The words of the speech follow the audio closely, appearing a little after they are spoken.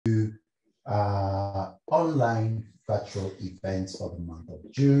online virtual events for the month of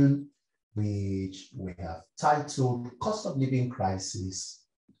June, which we have titled Cost of Living Crisis,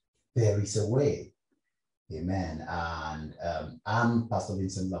 There is a Way. Amen. And I'm Pastor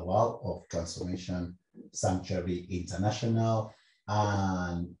Vincent Lawal of Transformation Sanctuary International,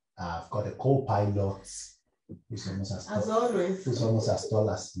 and I've got a co-pilot who's almost as tall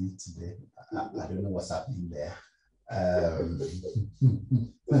as me today. I don't know what's happening there.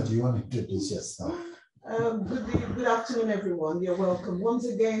 Do you want to introduce yourself? Good afternoon, everyone. You're welcome once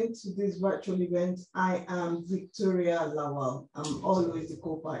again to this virtual event. I am Victoria Lawal. I'm always the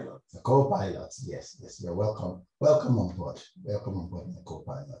co-pilot. The co-pilot, yes. You're welcome. Welcome on board. Welcome on board, the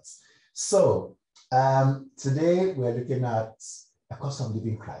co-pilots. So today we're looking at a cost of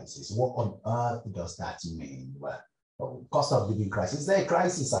living crisis. What on earth does that mean? Well, cost of living crisis. Is there a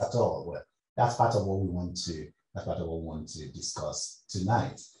crisis at all? Well, that's part of what we want to discuss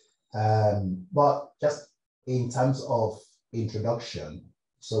tonight. But just in terms of introduction,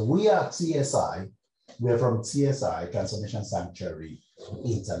 so we are TSI. We're from TSI, Transformation Sanctuary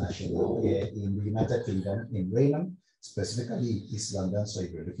International, here in the United Kingdom, in Raynham, specifically East London. So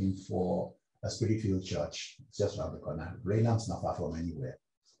if you're looking for a Spirit-filled church, it's just around the corner. Raynham's not far from anywhere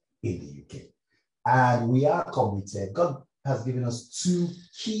in the UK. And we are committed. God has given us two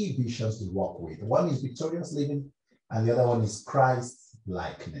key visions to work with. One is victorious living, and the other one is Christ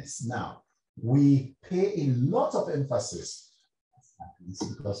likeness. Now, we pay a lot of emphasis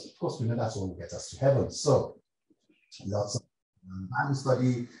because, of course, we know that's what will get us to heaven. So, lots of Bible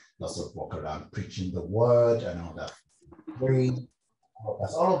study, lots of walk around preaching the word and all that.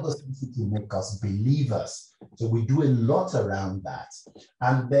 All of those things to make us believers. So we do a lot around that.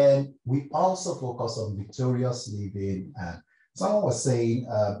 And then we also focus on victorious living. And someone was saying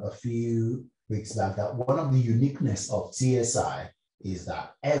a few weeks back that one of the uniqueness of TSI is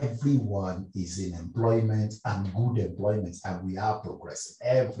that everyone is in employment and good employment, and we are progressing.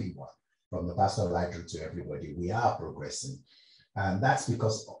 Everyone, from the pastor right through to everybody, we are progressing. And that's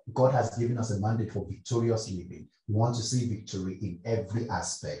because God has given us a mandate for victorious living. We want to see victory in every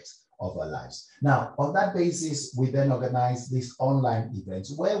aspect of our lives. Now, on that basis, we then organize these online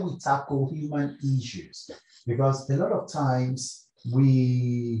events where we tackle human issues, because a lot of times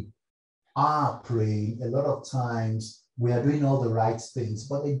we are praying, a lot of times we are doing all the right things,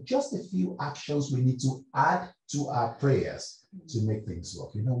 but there are just a few actions we need to add to our prayers to make things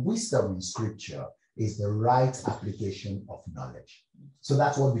work. You know, wisdom in scripture is the right application of knowledge. So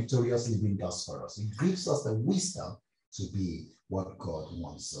that's what victorious living does for us. It gives us the wisdom to be what God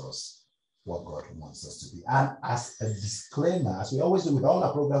wants us to be. And as a disclaimer, as we always do with all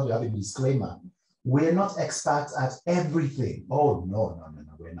our programs, we have a disclaimer. We're not experts at everything. Oh, no,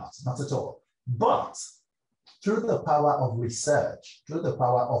 we're not at all. But through the power of research, through the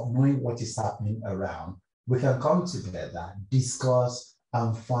power of knowing what is happening around, we can come together, discuss,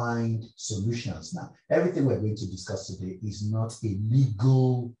 and find solutions. Now, everything we're going to discuss today is not a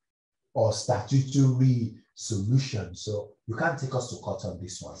legal or statutory solution. So you can't take us to court on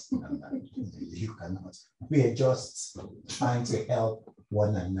this one. You cannot. We are just trying to help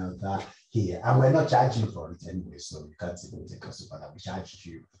one another here. And we're not charging for it anyway, so you can't even take us to court. We charged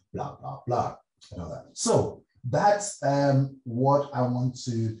you, blah, blah, blah, and all that. So that's what I want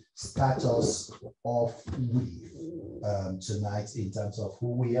to start us off with tonight in terms of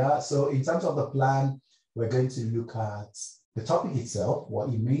who we are. So in terms of the plan, we're going to look at the topic itself, what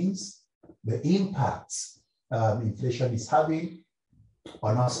it means, the impact inflation is having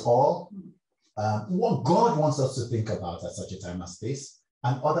on us all, what God wants us to think about at such a time as this,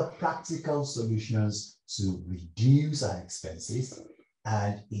 and other practical solutions to reduce our expenses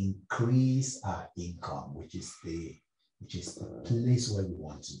and increase our income, which is the place where we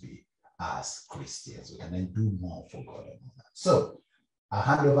want to be as Christians. We can then do more for God and all that. So I'll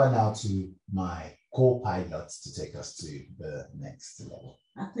hand over now to my co-pilots to take us to the next level.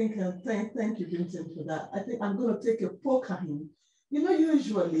 I think, thank you, Vincent, for that. I think I'm going to take a poke at him. You know,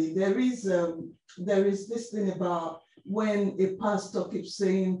 usually there is this thing about when a pastor keeps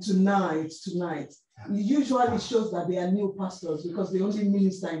saying tonight, it usually shows that they are new pastors because they only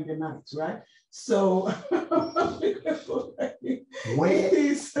minister in the night, right? So where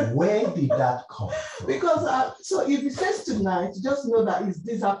did that come from? Because so if it says tonight, just know that it's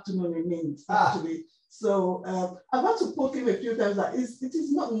this afternoon it means actually. So I've had to poke him a few times that it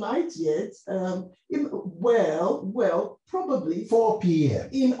is not night yet. Well, probably 4 p.m.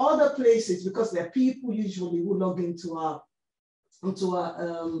 in other places, because there are people usually who log into our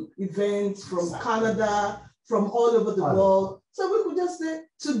events from Canada, from all over the world. So we could just say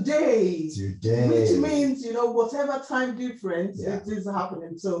today, which means, you know, whatever time difference it is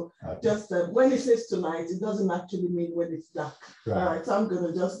happening. So just when it says tonight, it doesn't actually mean when it's dark. Right. All right, so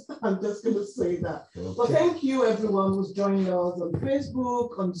I'm just going to say that. Okay. But thank you everyone who's joining us on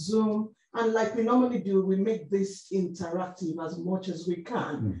Facebook, on Zoom. And like we normally do, we make this interactive as much as we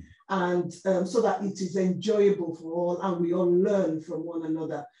can. And so that it is enjoyable for all and we all learn from one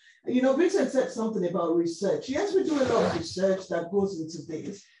another. You know, Vincent said something about research. Yes, we do a lot of research that goes into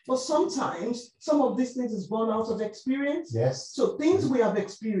this, but sometimes some of these things is born out of experience. Yes. So things we have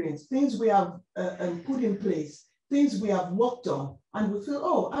experienced, things we have put in place, things we have worked on, and we feel,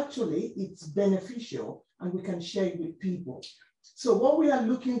 oh, actually, it's beneficial, and we can share it with people. So what we are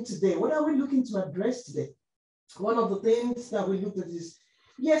looking today, what are we looking to address today? One of the things that we looked at is,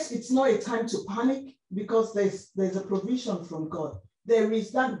 yes, it's not a time to panic because there's a provision from God. There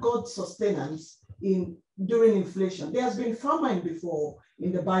is that God sustenance during inflation. There has been famine before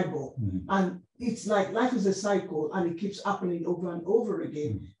in the Bible, and it's like life is a cycle and it keeps happening over and over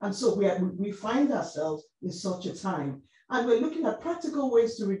again. And so we find ourselves in such a time, and we're looking at practical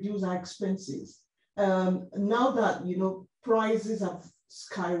ways to reduce our expenses. Now that, you know, prices have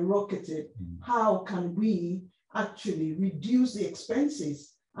skyrocketed, how can we actually reduce the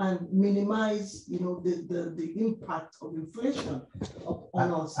expenses and minimize, you know, the impact of inflation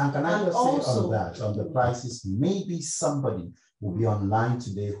on us? And can I just say on that, on the prices, maybe somebody will be online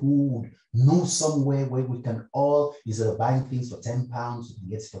today who would know somewhere where we can all, instead of buying things for £10, we can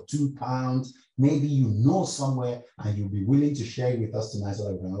get it for £2. Maybe you know somewhere and you'll be willing to share it with us tonight so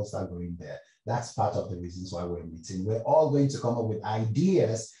that we can all start going there. That's part of the reasons why we're meeting. We're all going to come up with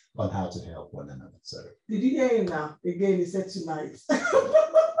ideas on how to help one another. Sorry. Did you hear him now? Again, he said tonight.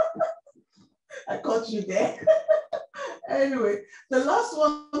 I caught you there. Anyway, the last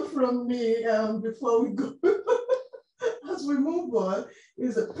one from me before we go, as we move on,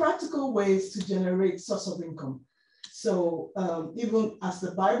 is the practical ways to generate source of income. So even as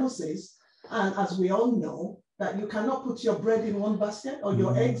the Bible says, and as we all know, that you cannot put your bread in one basket or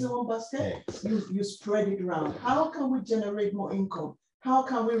your eggs in one basket, you spread it around. How can we generate more income? How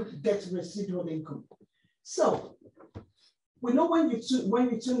can we get residual income? So we know when you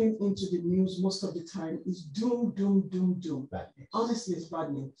tune into the news, most of the time is doom, doom, doom, doom. Honestly, it's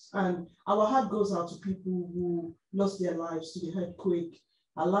bad news. And our heart goes out to people who lost their lives to the earthquake.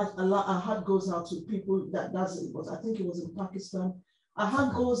 Our heart goes out to people I think it was in Pakistan. Our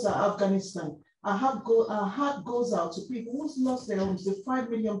heart goes out to Afghanistan. Our heart goes out to people who's lost their homes, the 5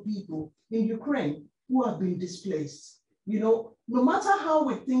 million people in Ukraine who have been displaced. You know, no matter how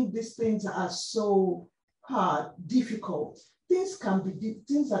we think these things are so hard, difficult, things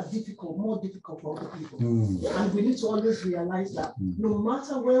are difficult, more difficult for other people. And we need to always realize that no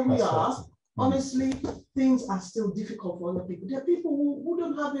matter where we are, honestly, things are still difficult for other people. There are people who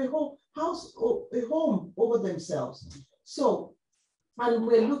don't have a home over themselves. So, and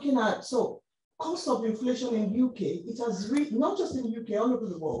we're looking at, cost of inflation in UK, it has not just in UK, all over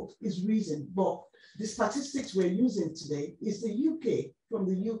the world is risen, but the statistics we're using today is the UK, from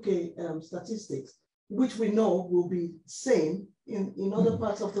the UK statistics, which we know will be same in other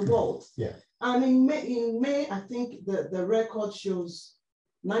parts of the world. Yeah. And in May, I think the record shows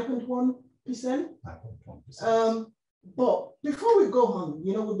 9.1%. 9.1%. But before we go on,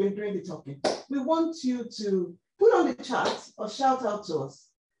 you know, we've been doing the talking. We want you to put on the chat or shout out to us.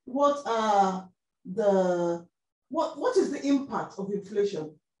 What is the impact of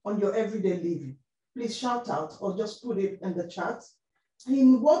inflation on your everyday living? Please shout out or just put it in the chat.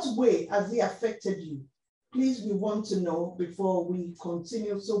 In what way has it affected you? Please, we want to know before we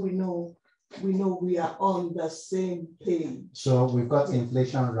continue, so we know we are on the same page. So we've got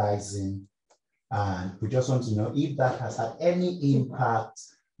inflation rising, and we just want to know if that has had any impact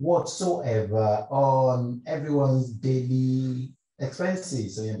whatsoever on everyone's daily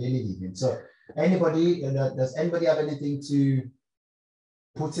expenses or your daily living. So does anybody have anything to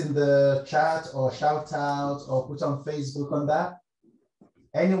put in the chat or shout out or put on Facebook on that?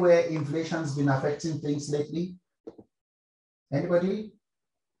 Anywhere inflation's been affecting things lately? Anybody?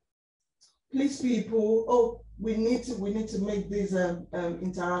 Please, people. We need to make this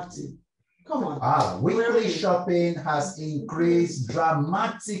interactive. Come on. Weekly shopping has increased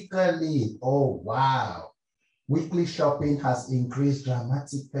dramatically. Oh, wow. Weekly shopping has increased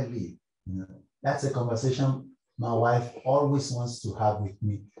dramatically. That's a conversation my wife always wants to have with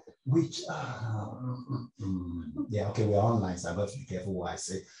me, which, yeah, okay, we're online, so I've got to be careful what I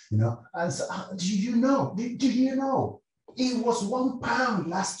say, you know. And so, do you know, it was £1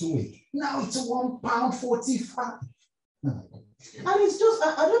 last week. Now it's £1.45. And it's just,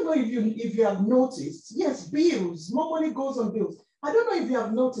 I don't know if you have noticed, yes, bills, more money goes on bills. I don't know if you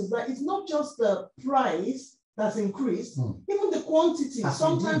have noticed that it's not just the price that's increased, even the quantity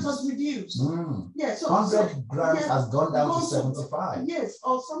sometimes has reduced. Yeah, so 100 grams has gone down to 75. Yes,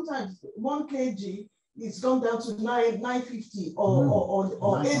 or sometimes 1 kg is gone down to 950 or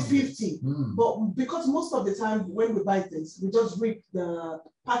 850. But because most of the time when we buy things, we just rip the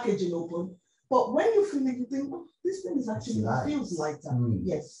packaging open. But when you feel it, you think, oh, this thing is actually feels lighter.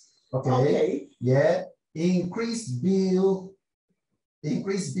 Yes. Okay. Yeah. Increased bill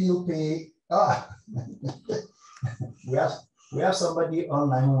pay. We have somebody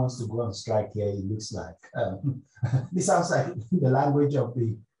online who wants to go on strike here. It looks like this sounds like the language of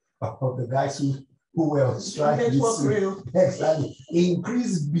the guys who were on strike. Exactly.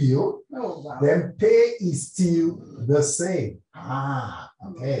 Increased bill, then pay is still the same.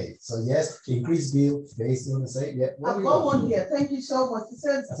 Okay. So yes, increased bill, pay is still the same. Yeah. I've got one here. Thank you so much. It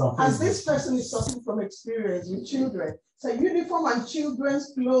says, as this person is talking from experience with children, so uniform and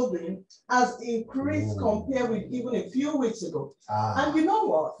children's clothing has increased compared with even a few weeks ago. And you know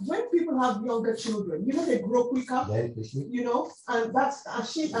what? When people have younger children, they grow quicker, and that's, I'm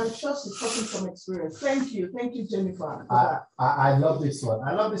sure she's talking from experience. Thank you, Jennifer. I love this one.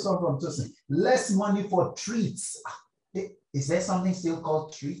 I love this one from Tosin. Less money for treats. Is there something still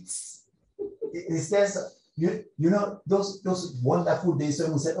called treats? Is there, those wonderful days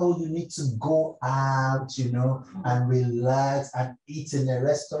when we said, oh, you need to go out, and relax and eat in a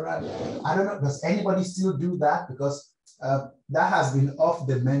restaurant. I don't know, does anybody still do that? Because that has been off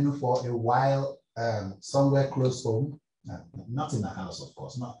the menu for a while, somewhere close home. Not in our house, of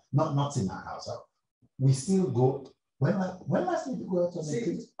course, not in our house. We still go. When last did you go out on a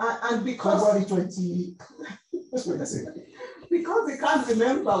trip? And because February 20. Because they can't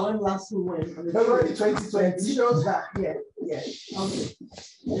remember when last we went. February 2020. Shows that, yeah. Okay.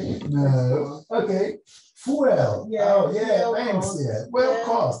 Okay. Fuel. Thanks. Well,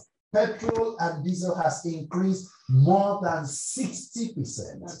 cost. Petrol and diesel has increased more than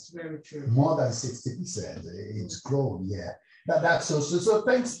 60%. That's very true. More than 60%. It's grown, That's so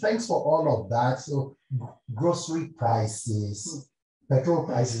thanks for all of that. So grocery prices, petrol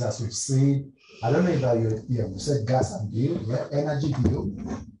prices, as we've seen. I don't know about you said gas and bill, energy bill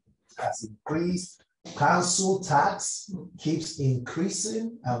has increased. Council tax keeps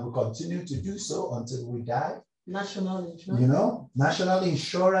increasing and will continue to do so until we die. National insurance. National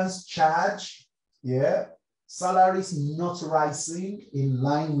insurance charge, salaries not rising in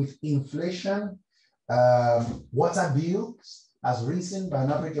line with inflation. Water bill has risen by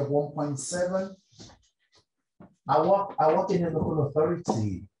an average of 1.7. I work in a local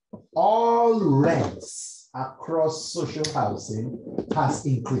authority. All rents across social housing has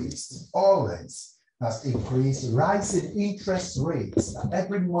increased. All rents has increased. Rising interest rates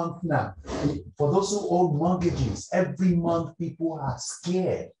every month now. For those who own mortgages, every month people are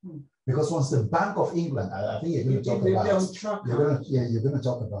scared because once the Bank of England, I think you're going to talk about. You're going to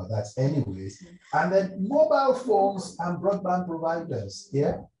talk about that anyways. And then mobile phones and broadband providers.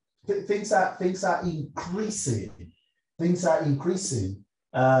 Things are increasing. Things are increasing.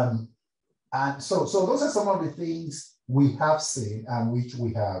 And so those are some of the things we have seen and which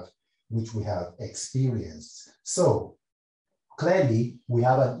we have experienced. So clearly we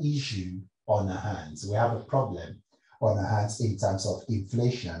have an issue on our hands. We have a problem on our hands in terms of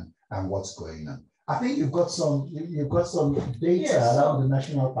inflation and what's going on. I think you've got some data around the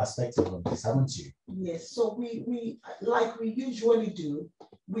national perspective on this, haven't you? Yes. So we like we usually do,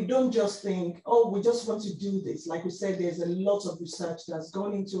 we don't just think, oh, we just want to do this. Like we said, there's a lot of research that's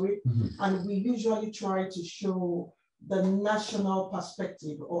gone into it. And we usually try to show the national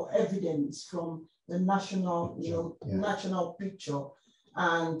perspective or evidence from the national, national picture.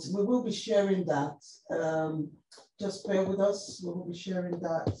 And we will be sharing that. Just bear with us. We will be sharing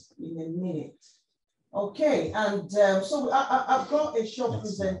that in a minute. Okay, and so I've got a short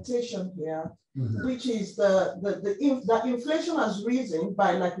presentation here, which is the inflation has risen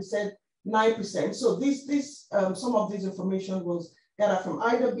by, like we said, 9%. So this some of this information was gathered from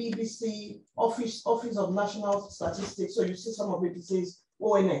either BBC, Office of National Statistics. So you see some of it says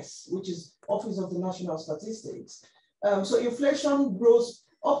ONS, which is Office of the National Statistics. So inflation grows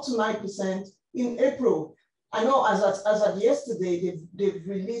up to 9% in April. I know as at yesterday, they've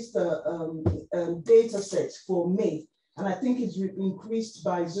released a data set for May, and I think it's increased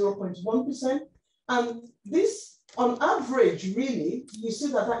by 0.1%. And this, on average, really, you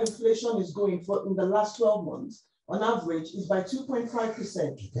see that inflation is going for in the last 12 months, on average, is by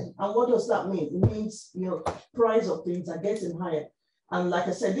 2.5%. And what does that mean? It means, price of things are getting higher. And like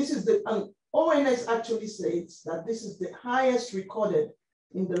I said, this is the, ONS actually says that this is the highest recorded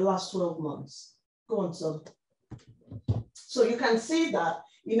in the last 12 months. Go on, son. So you can see that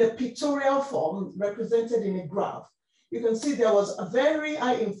in a pictorial form represented in a graph. You can see there was a very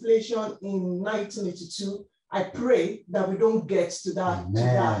high inflation in 1982. I pray that we don't get to that.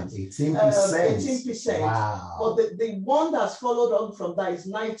 Amen. 18%. 18%. Wow. But the one that's followed on from that is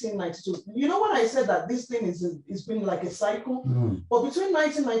 1992. You know when I said that this thing is been like a cycle? But between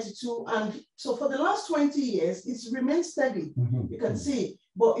 1992 and so for the last 20 years, it's remained steady. You can see.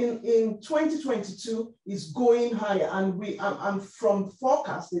 But in 2022, it's going higher. And from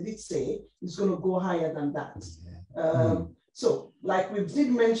forecast, they did say it's going to go higher than that. So like we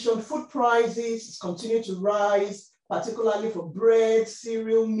did mention, food prices continue to rise, particularly for bread,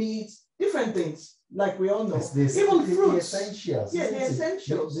 cereal, meat, different things, like we all know. Even fruits. The essentials. Yeah, the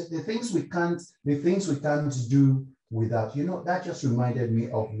essentials. The things we can't do without. You know, that just reminded me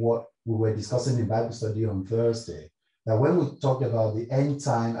of what we were discussing in Bible study on Thursday. That when we talked about the end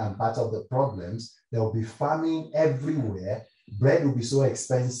time and part of the problems, there will be famine everywhere. Bread will be so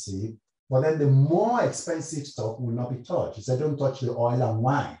expensive. But then the more expensive stuff will not be touched. He said, don't touch the oil and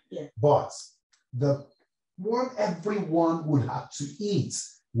wine. Yeah. But the one everyone would have to eat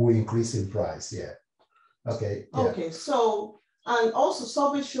will increase in price. Yeah. Okay. Yeah. Okay. So, and also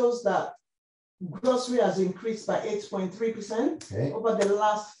survey shows that grocery has increased by 8.3% over the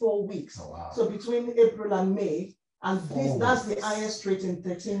last 4 weeks. Oh, wow. So between April and May, and that's the highest rate in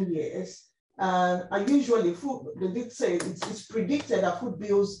 13 years. And usually food, they did say it's predicted that food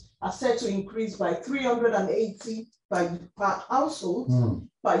bills are set to increase by 380 per household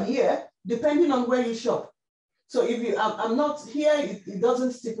per year, depending on where you shop. So if you, I'm not here, it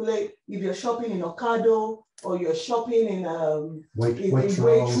doesn't stipulate if you're shopping in Ocado or you're shopping in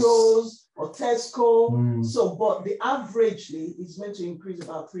Waitrose or Tesco. So, but the averagely is meant to increase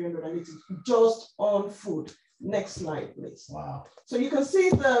about 380 just on food. Next slide, please. Wow. So you can see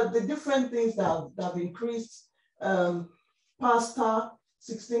the different things that have increased. Pasta,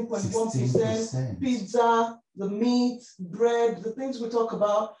 16.1%, pizza, the meat, bread, the things we talk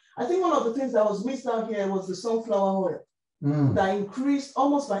about. I think one of the things that was missed out here was the sunflower oil that increased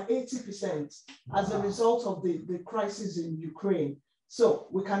almost by 80% as a result of the crisis in Ukraine. So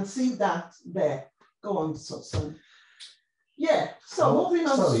we can see that there. Go on, son. Yeah, so moving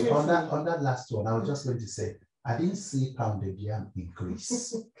on sorry, to on that last one, I was just going to say, I didn't see pounded yam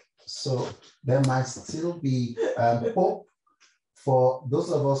increase. So there might still be hope for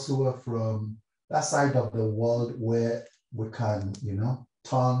those of us who are from that side of the world where we can, you know,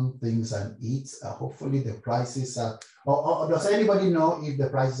 turn things and eat. Hopefully the prices are, or does anybody know if the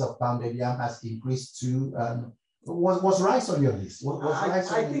prices of pounded yam has increased too? Was rice on your list? I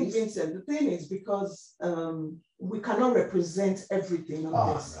think, Vincent, the thing is because we cannot represent everything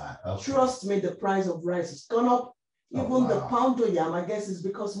on this. Right. Okay. Trust me, the price of rice has gone up. Even the pound yam, I guess, is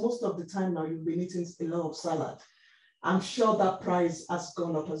because most of the time now you've been eating a lot of salad. I'm sure that price has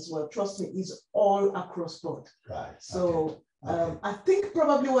gone up as well. Trust me, it's all across board. Right. So I think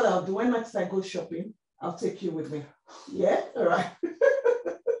probably what I'll do when next I go shopping, I'll take you with me. Yeah? All right.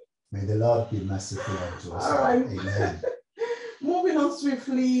 May the Lord be merciful unto us. All right. Amen. Moving on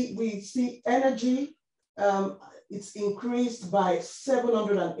swiftly, we see energy. It's increased by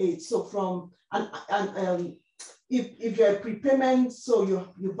 708. So from if you're a prepayment, so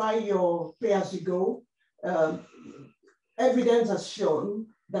you buy your pay as you go. Evidence has shown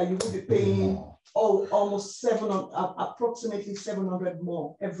that you will be paying almost approximately 700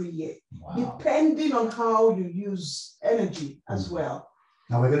 more every year, depending on how you use energy as well.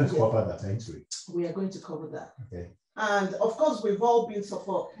 Now we're going to cover that entry. We are going to cover that. Okay. And of course, we've all been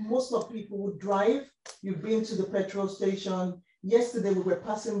for most of people who drive. You've been to the petrol station. Yesterday, we were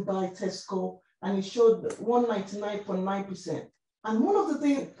passing by Tesco, and it showed 199.9%. And one of the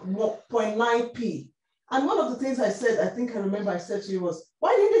things, 0.9p. And one of the things I said, I think I remember I said to you was,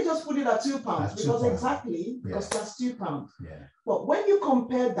 why didn't they just put it at £2? Because exactly, because that's £2. Yeah. But when you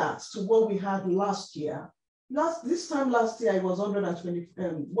compare that to what we had last year, this time last year it was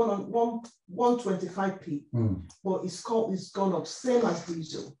 125p, but it's gone up, same as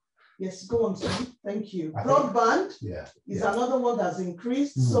diesel. Yes, go on, Sam. Thank you. Broadband is another one that's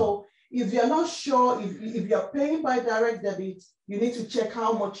increased. So if you're not sure, if you're paying by direct debit, you need to check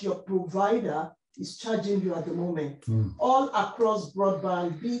how much your provider is charging you at the moment. All across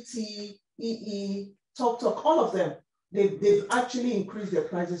broadband, BT, EE, TalkTalk, all of them. They've actually increased their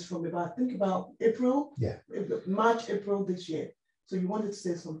prices from about April, March, April this year. So you wanted to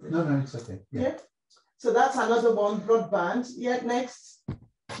say something? No, it's okay. Yeah. So that's another one, broadband. Yeah, next.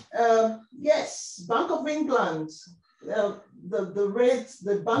 Yes, Bank of England the rate,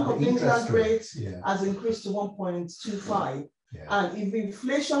 the Bank of England rate has increased to 1.25. Yeah. And if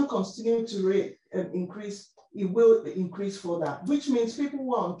inflation continues to increase, it will increase further, which means people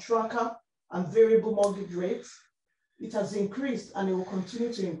who are on tracker and variable mortgage rates, it has increased and it will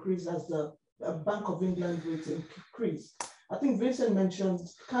continue to increase as the Bank of England rates increase. I think Vincent mentioned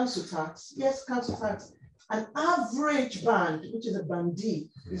council tax. Yes, council tax. An average band, which is a band D,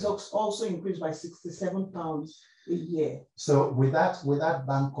 is also increased by £67 a year. So with that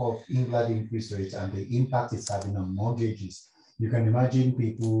Bank of England increase rate and the impact it's having on mortgages, you can imagine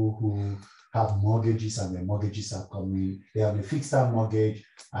people who have mortgages and their mortgages are coming, they have a fixed term mortgage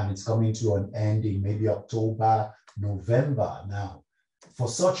and it's coming to an end in maybe October, November now. For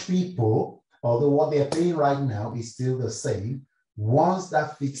such people, although what they're paying right now is still the same, once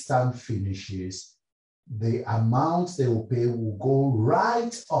that fixed term finishes, the amount they will pay will go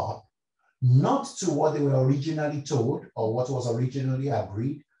right up, not to what they were originally told or what was originally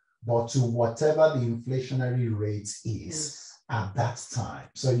agreed, but to whatever the inflationary rate is at that time.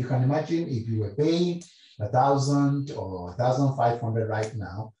 So you can imagine if you were paying 1,000 or 1,500 right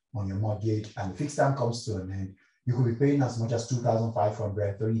now on your mortgage and the fixed term comes to an end, you could be paying as much as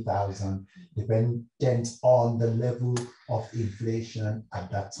 2,500, 3,000, dependent on the level of inflation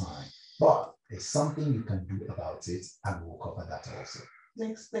at that time. But there's something you can do about it, and we'll cover that also.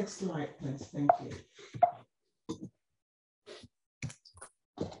 Next slide, please. Thank you.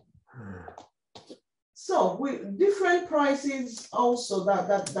 So with different prices also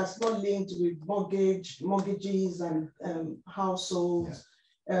that's not linked with mortgages and households.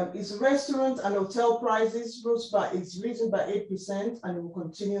 It's restaurant and hotel prices it's risen by 8% and it will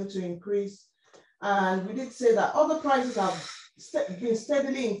continue to increase. And we did say that other prices have been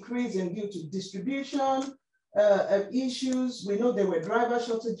steadily increasing due to distribution issues. We know there were driver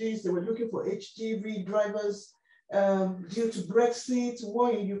shortages. They were looking for HGV drivers due to Brexit,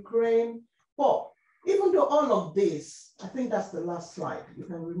 war in Ukraine. But even though all of this, I think that's the last slide. You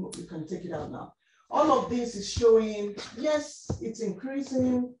can take it out now. All of this is showing, yes, it's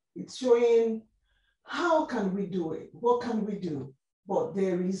increasing. It's showing how can we do it? What can we do? But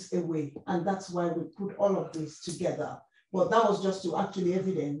there is a way, and that's why we put all of this together. But that was just to actually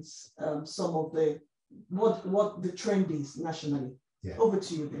evidence some of what the trend is nationally. Yeah. Over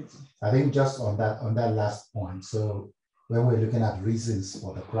to you, Vincent. I think just on that last point. So when we're looking at reasons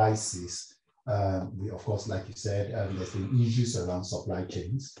for the crisis, we of course, like you said, there's been issues around supply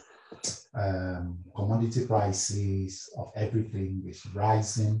chains. Commodity prices of everything is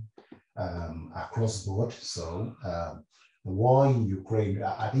rising across board. So the war in Ukraine,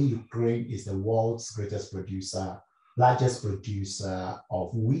 I think Ukraine is the world's largest producer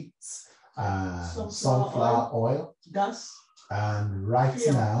of wheat, sunflower oil, gas. And right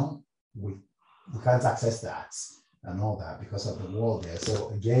now, we can't access that and all that because of the war there. So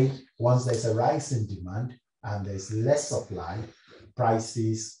again, once there's a rise in demand and there's less supply,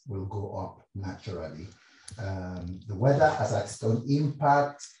 prices will go up naturally. The weather has had its own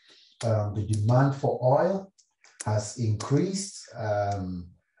impact. The demand for oil has increased.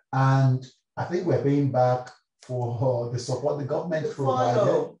 And I think we're paying back for the support the government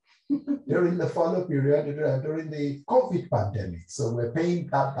provided during the follow period, during the COVID pandemic. So we're paying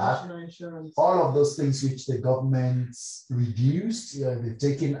that back. All of those things which the government reduced, they've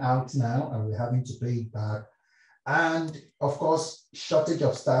taken out now, and we're having to pay it back. And of course, shortage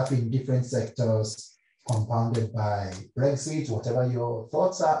of staff in different sectors, compounded by Brexit. Whatever your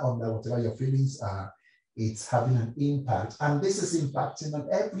thoughts are on that, whatever your feelings are, it's having an impact. And this is impacting on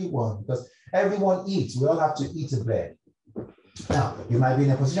everyone because everyone eats. We all have to eat bread. Now, you might be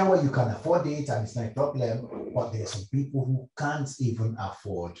in a position where you can afford it and it's not a problem, but there are some people who can't even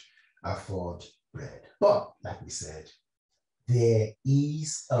afford bread. But like we said, there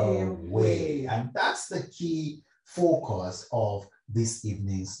is a way. And that's the key focus of this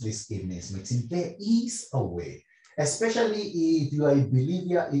evening's meeting. There is a way, especially if you are a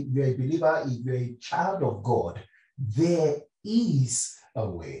believer, if you're a child of God, there is a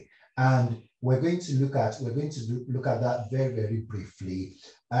way. And we're going to look at that very, very briefly.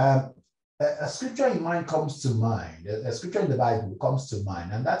 A scripture in mind comes to mind, a scripture in the Bible comes to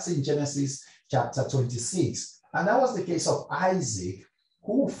mind, and that's in Genesis chapter 26. And that was the case of Isaac,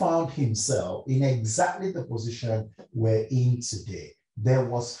 who found himself in exactly the position we're in today. There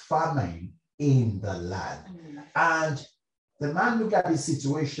was famine in the land. And the man looked at his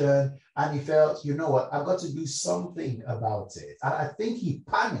situation and he felt, you know what, I've got to do something about it. And I think he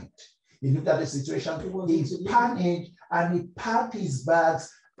panicked. He looked at the situation, he panicked and he packed his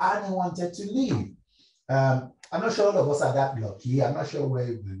bags and he wanted to leave. I'm not sure all of us are that lucky. I'm not sure where,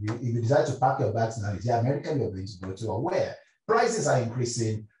 if you decide to pack your bags now, is it America you're going to go to or where? Prices are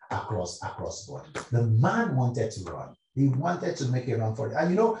increasing across board. The man wanted to run. He wanted to make a run for it. And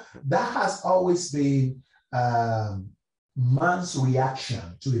you know, that has always been man's reaction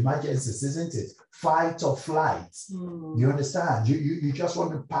to emergencies, isn't it? Fight or flight. You understand? You just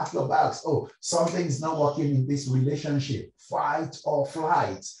want to pack your bags. Oh, something's not working in this relationship. Fight or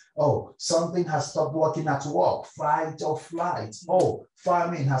flight. Oh, something has stopped working at work. Fight or flight. Oh,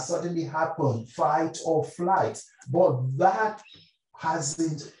 famine has suddenly happened. Fight or flight. But that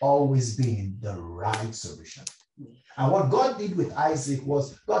hasn't always been the right solution. And what God did with Isaac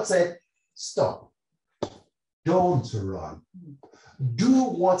was, God said, stop. Don't run. Do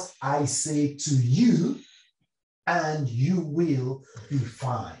what I say to you, and you will be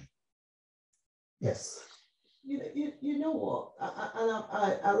fine. Yes. You know what?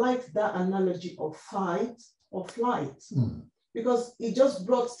 I like that analogy of fight or flight, because it just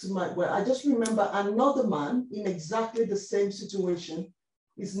brought to my, well, I just remember another man in exactly the same situation.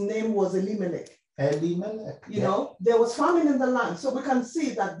 His name was Elimelech. You know, there was famine in the land. So we can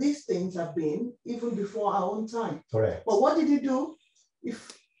see that these things have been even before our own time. Correct. But what did he do?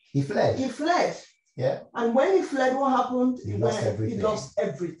 He fled. He fled. Yeah. And when he fled, what happened? He lost everything. He lost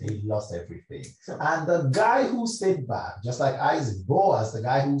everything. He lost everything. So, and the guy who stayed back, just like Isaac, Boaz, the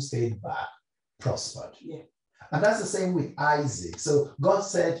guy who stayed back, prospered. Yeah. And that's the same with Isaac. So God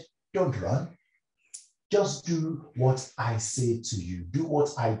said, don't run. Just do what I say to you. Do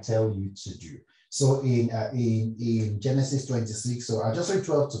what I tell you to do. So in Genesis 26, so I just read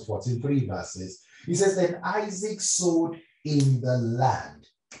 12 to 14, 3 verses. He says, then Isaac sowed in the land.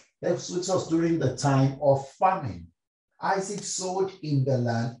 That was during the time of famine. Isaac sowed in the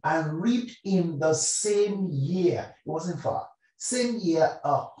land and reaped in the same year. It wasn't far. Same year,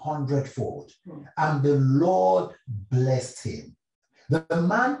 100-fold. And the Lord blessed him. The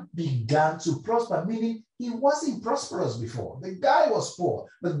man began to prosper, meaning he wasn't prosperous before. The guy was poor.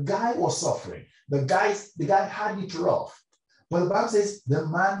 The guy was suffering. The guy had it rough. But the Bible says the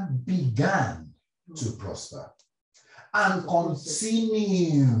man began to prosper and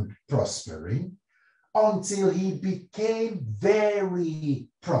continued prospering until he became very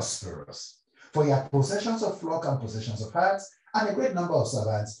prosperous. For he had possessions of flock and possessions of herds and a great number of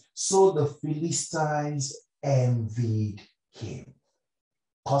servants. So the Philistines envied him.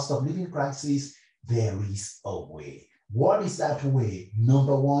 Cost of living crisis, there is a way. What is that way?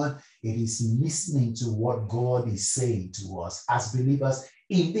 Number one, it is listening to what God is saying to us as believers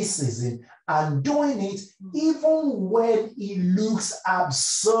in this season and doing it even when it looks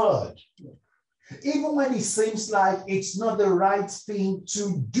absurd. Even when it seems like it's not the right thing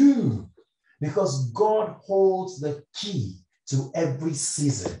to do. Because God holds the key to every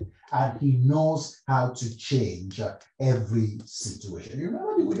season and he knows how to change every situation. You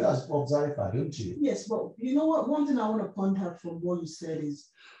remember the widow of Zarephath, don't you? Yes, but you know what? One thing I want to point out from what you said is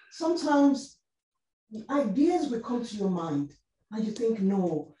sometimes ideas will come to your mind and you think,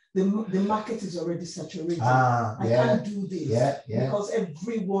 no, the market is already saturated. I can't do this because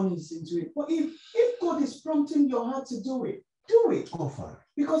everyone is into it. But if God is prompting your heart to do it, do it. Go for it.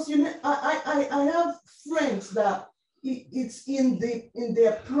 Because you know, I have friends that it's in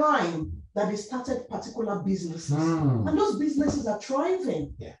their prime that they started particular businesses, and those businesses are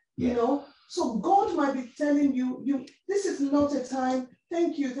thriving. You know, so God might be telling you, this is not a time.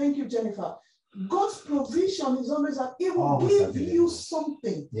 Thank you, Jennifer. God's provision is always that He will give you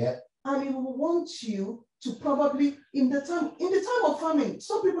something, and He will want you to probably in the time of famine.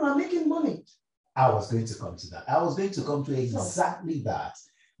 Some people are making money. I was going to come to that. I was going to come to exactly that.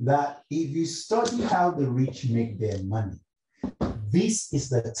 That if you study how the rich make their money, this is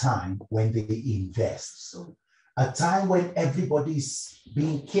the time when they invest. A time when everybody's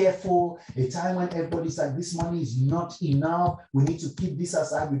being careful, a time when everybody's like, this money is not enough, we need to keep this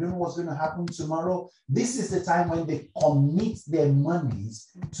aside, we don't know what's going to happen tomorrow. This is the time when they commit their monies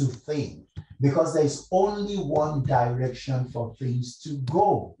to things, because there's only one direction for things to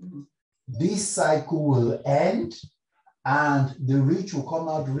go. This cycle will end, and the rich will come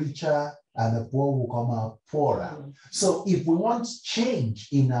out richer and the poor will come out poorer. So if we want change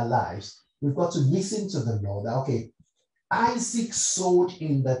in our lives, we've got to listen to the Lord. Okay, Isaac sowed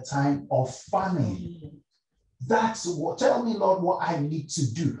in the time of famine. That's what, tell me, Lord, what I need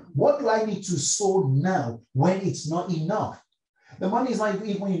to do. What do I need to sow now when it's not enough? The money is not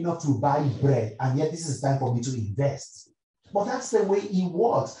even enough to buy bread, and yet this is time for me to invest. But that's the way it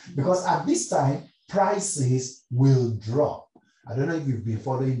works, because at this time, prices will drop. I don't know if you've been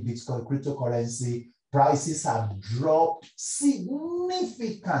following Bitcoin, cryptocurrency. Prices have dropped significantly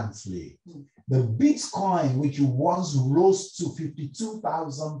significantly. The Bitcoin, which once rose to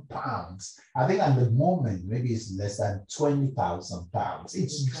 52,000 pounds, I think at the moment, maybe it's less than 20,000 pounds.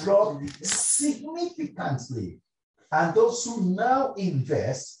 It's dropped significantly. And those who now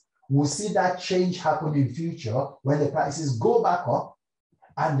invest will see that change happen in future when the prices go back up,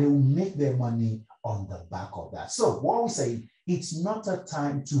 and they will make their money on the back of that. So what we say, it's not a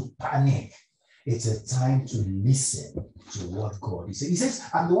time to panic. It's a time to listen to what God is saying. He says,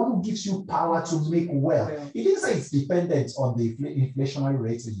 I'm the one who gives you power to make wealth. He didn't say it's dependent on the inflationary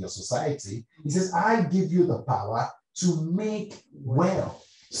rates in your society. He says, I give you the power to make wealth.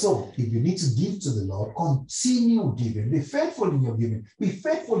 So if you need to give to the Lord, continue giving. Be faithful in your giving. Be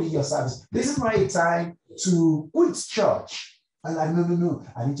faithful in your service. This is not a time to quit church. I'm like, no.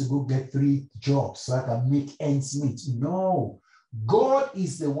 I need to go get 3 jobs so I can make ends meet. No. God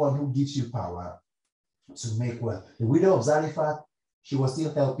is the one who gives you power to make wealth. The widow of Zarephath, she was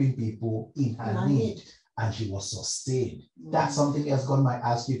still helping people in her need, and she was sustained. That's something else God might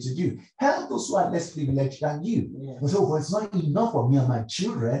ask you to do. Help those who are less privileged than you. So, well, it's not enough for me and my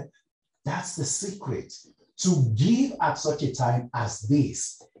children. That's the secret. To give at such a time as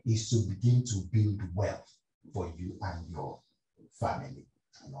this is to begin to build wealth for you and your family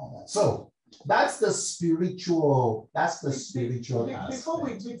and all that. So that's the spiritual aspect. Before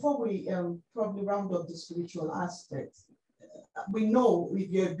we probably round up the spiritual aspect, we know if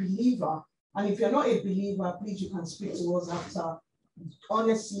you're a believer, and if you're not a believer, please, you can speak to us after.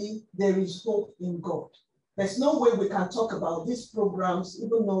 Honestly, there is hope in God. There's no way we can talk about these programs,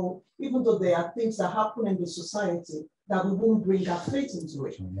 even though there are things that happen in the society that we won't bring our faith into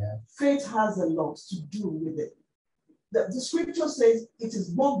it. Yeah. Faith has a lot to do with it. The scripture says it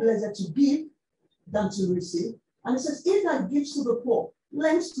is more blessed to give than to receive. And it says, he that gives to the poor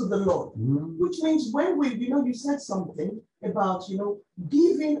lends to the Lord. Which means when you said something about,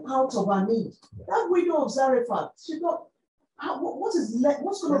 giving out of our need. That widow of Zarephath, she got,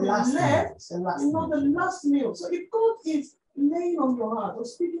 what's going to be left? The last meal. So if God is laying on your heart or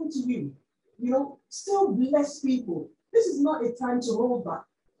speaking to you, still bless people. This is not a time to hold back,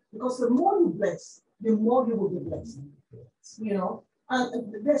 because the more you bless, the more you will be blessed.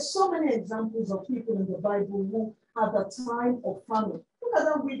 And there's so many examples of people in the Bible who at the time of famine. Look at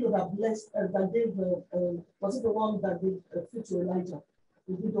that widow that blessed, that gave, was it the one that gave food to Elijah?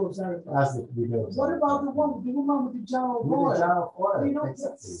 The widow of Zarephath. That's the widow of Zarephath. What about the woman with the jar of oil? The jar of oil.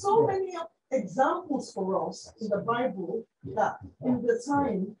 Exactly. So many examples for us in the Bible that in the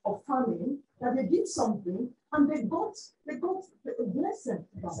time of famine, that they did something and they got a blessing.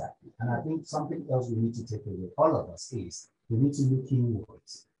 Exactly. And I think something else we need to take away, all of us, is we need to look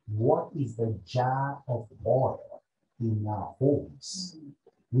inwards. What is the jar of oil in our homes,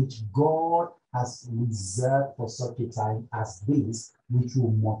 which God has reserved for such a time as this, which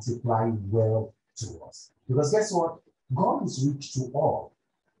will multiply well to us? Because guess what? God is rich to all.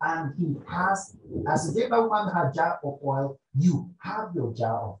 And he has, as the other woman had a jar of oil, you have your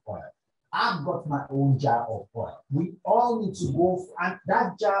jar of oil. I've got my own jar of oil. We all need to go, and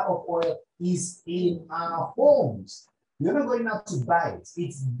that jar of oil is in our homes. You're not going out to buy it.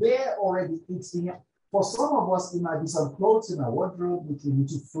 It's there already. It's in. For some of us, it might be some clothes in our wardrobe which we need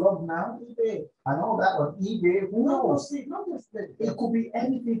to flog now, eBay, and all that on eBay. Who knows? It could be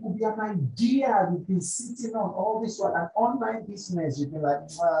anything. It could be an idea you've been sitting on all this while, an online business. You've been like,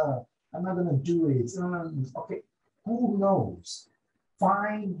 I'm not going to do it. Okay, who knows?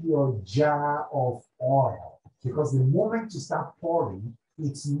 Find your jar of oil, because the moment you start pouring,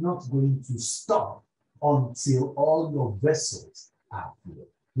 it's not going to stop until all your vessels are filled.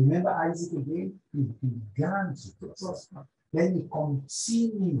 Remember Isaac again? He began to prosper. Then he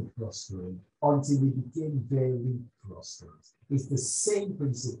continued prospering until he became very prosperous. It's the same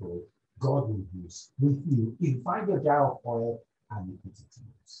principle God will use with you. You find your jar of oil and you put it to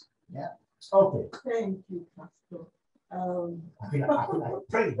use. Yeah? Okay. Thank you, Pastor. I feel like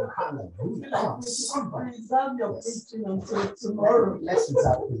praying. Hallelujah. Somebody reserve your preaching until tomorrow. Let's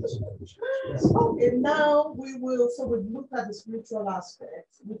reserve preaching. Yes. Okay, now we've looked at the spiritual aspect,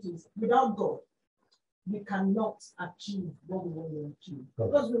 which is without God, we cannot achieve what we want to achieve.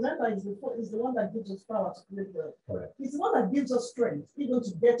 Correct. Because remember, he's the one that gives us power to create wealth. Correct. He's the one that gives us strength, even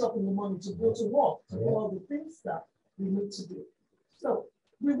to get up in the morning, to go to work, to do all the things that we need to do. So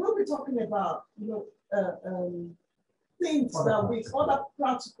we will be talking about, things other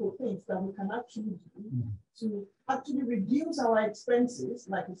practical things that we can actually do to actually reduce our expenses,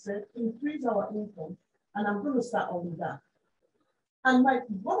 like I said, increase our income. And I'm going to start on that. And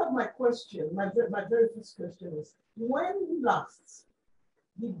one of my questions, my very first question is, when last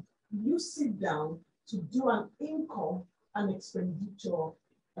did you sit down to do an income an expenditure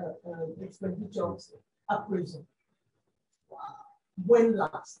appraisal. When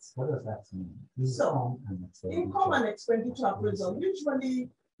last? What does that mean? Income and expenditure appraisal. Usually,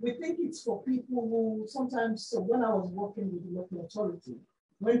 we think it's for people who sometimes. So when I was working with the local authority,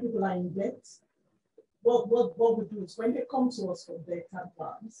 when people are in debt, what we do is when they come to us for debt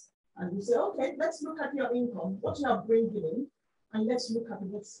advance, and we say, okay, let's look at your income, what you are bringing in, and let's look at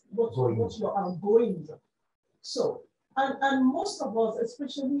what your outgoings are. So, and most of us,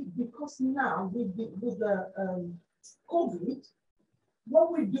 especially because now with the COVID,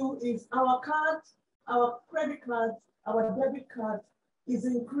 what we do is our card, our credit card, our debit card is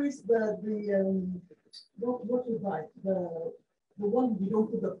increased what we buy, the one we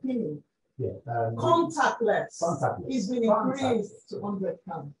don't put the pin in. Yeah, contactless is been increased to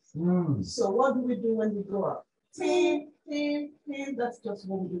 £100. So what do we do when we go out? Pin, that's just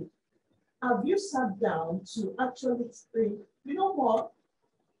what we do. Have you sat down to actually think, you know what?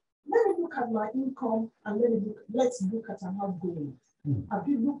 Let me look at my income and let's look at an outgoing. Have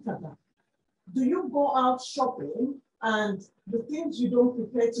you looked at that? Do you go out shopping and the things you don't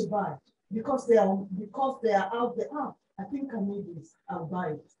prepare to buy because they are out there? I think I need this, I'll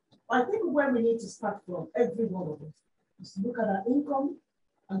buy it. I think where we need to start from, every one of us, is to look at our income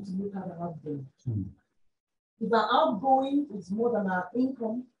and to look at our outgoing. If our outgoing is more than our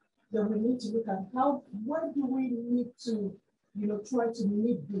income, then we need to look at where do we need to, try to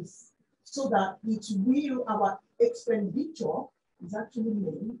meet this so that our expenditure is actually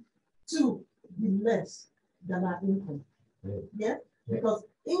made to be less than our income. Yeah? Because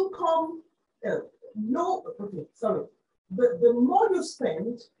income, the more you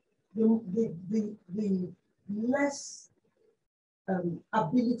spend, the less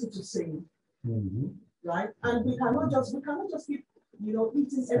ability to save, right? And we cannot just keep,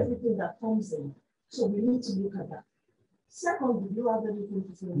 eating everything that comes in. So we need to look at that. Secondly, you have anything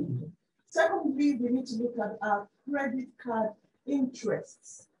to say? Secondly, we need to look at our credit card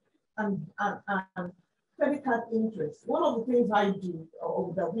interests and credit card interest. One of the things I do,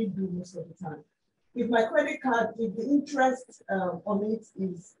 or that we do most of the time, if my credit card, if the interest on it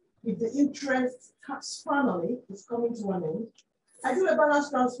is, if the interest tax finally is coming to an end, I do a balance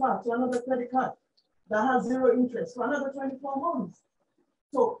transfer to another credit card that has 0 interest for another 24 months.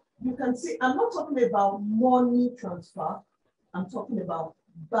 So you can see, I'm not talking about money transfer, I'm talking about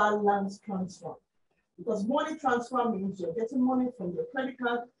balance transfer. Because money transfer means you're getting money from your credit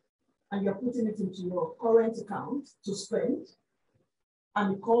card and you're putting it into your current account to spend,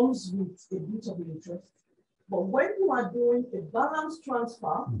 and it comes with a bit of interest. But when you are doing a balance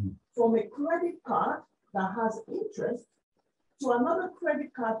transfer from a credit card that has interest to another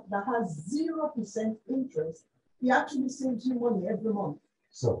credit card that has 0% interest, it actually saves you money every month.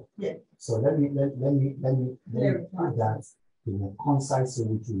 So yeah. So let me put that in a concise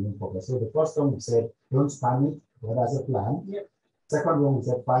way to move forward. So the first one we said, don't panic, God has a plan. Yep. Second one we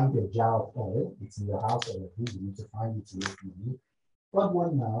said, find a jar of oil. It's in your house or your room. You need to find it to make money. Third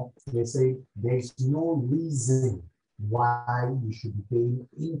one now, they say there's no reason why you should be paying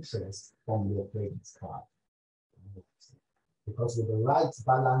interest on your credit card. Because with the right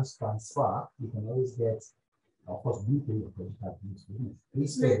balance transfer, you can always get, of course, you pay your credit card bills.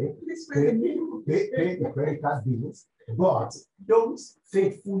 Please pay the credit card bills, but don't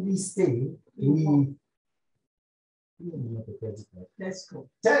faithfully stay with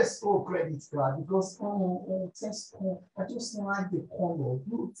Tesco credit card, because Tesco, I just like the color.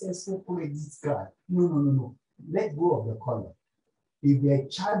 No Tesco credit card. No. Let go of the color. If they're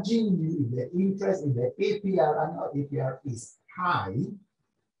charging you, if the interest, if the APR, annual APR is high,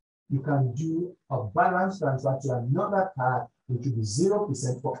 you can do a balance transfer to another card, which will be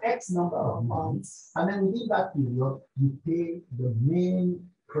 0% for X number of months. And then within that period, you pay the main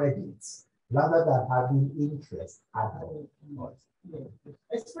credits rather than having interest at all. Yeah.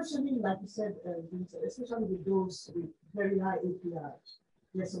 Especially, like you said, especially with those with very high APRs.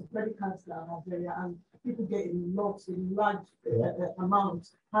 There's some credit cards that are very high, and people get a large amount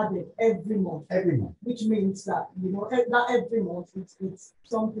added every month. Which means that, that every month it's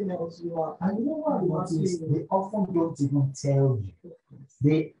something else you are. And you know what they often don't even tell you.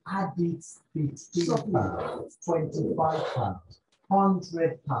 They add it 15 pounds, 25 pounds,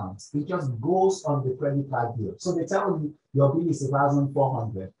 £100. It just goes on the credit card bill. So they tell you your bill is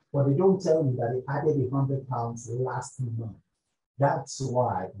 1,400, but they don't tell you that they added £100 last month. That's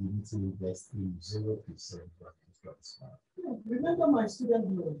why you need to invest in 0% transfer. Yeah, remember my student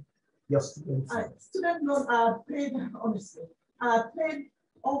loan? Your student loan. Student loan, I paid, honestly, I paid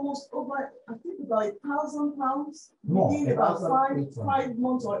almost over, I think about £1,000 within about 5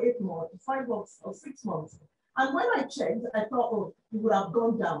 months or 8 months, 5 or 6 months. And when I checked, I thought, oh, it would have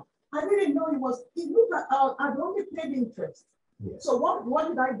gone down. I didn't know it looked like I'd only paid interest. Yeah. So what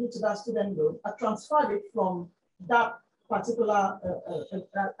did I do to that student loan? I transferred it from that particular,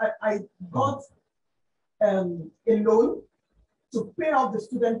 I got a loan to pay off the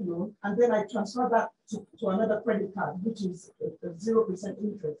student loan, and then I transferred that to another credit card, which is 0%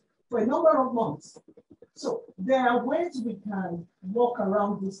 interest for a number of months. So there are ways we can walk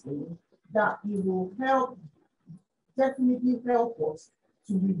around this thing that it will help, definitely help us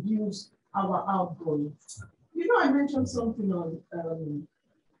to reduce our outgoings. You know, I mentioned something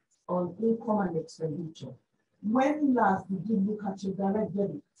on income and expenditure. When last did you look at your direct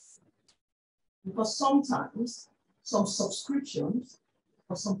debits? Because sometimes some subscriptions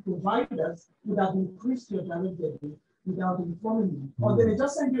or some providers would have increased your direct debit without informing you. Or they may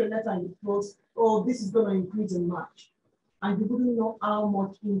just send you a letter and you close, oh, this is going to increase in March. And you wouldn't know how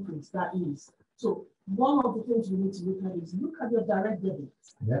much increase that is. So one of the things we need to look at is look at your direct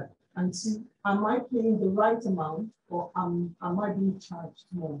debits. Yeah. And see, am I paying the right amount or am I being charged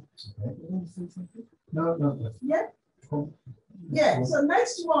more? Okay. You want to say something? No. Yeah? Yeah, so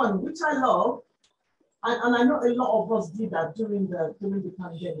next one, which I love, and I know a lot of us did that during the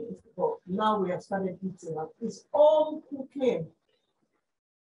pandemic, but now we have started eating up, is home cooking.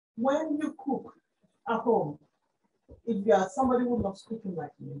 When you cook at home, if you are somebody who loves cooking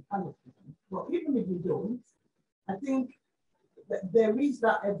like me, I love cooking, but even if you don't, I think there is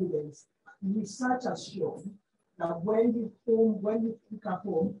that evidence. Research has shown that when you cook at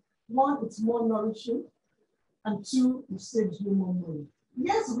home, one, it's more nourishing, and two, it saves you more money.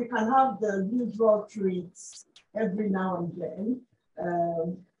 Yes, we can have the usual treats every now and then,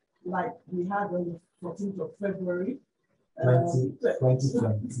 like we had on the 14th of February.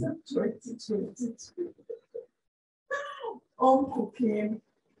 2020. Home cooking.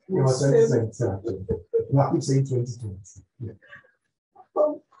 It was 2020. No, I keep saying 2020. Yeah.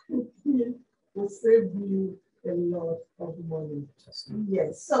 Home cooking will save you a lot of money.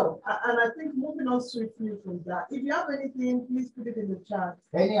 Yes. So, and I think moving on swiftly from that, if you have anything, please put it in the chat.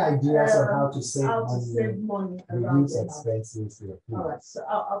 Any ideas on how to save money, reduce expenses? All right. So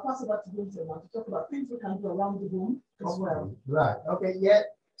I'll pass it back to Vincent now to talk about things we can do around the home as well. Right. Okay. Yeah.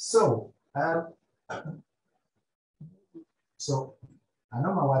 So, so I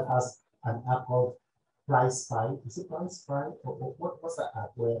know my wife has an app called Price Spy. Is it Price Spy? Or what's that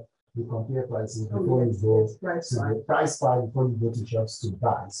app where you compare prices before you go to the Price Spy before you go to shops to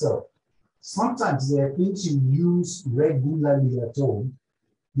buy? So sometimes there are things you use regularly at home.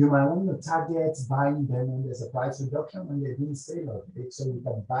 You might want to target buying them when there's a price reduction when they're doing sale of it, so you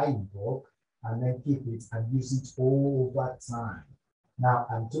can buy in bulk and then keep it and use it over time. Now,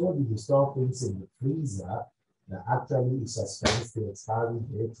 I'm told if you store things in the freezer, that actually it suspends the expiry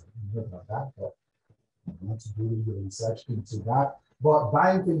date. You know about that, but I want to do your research into that. But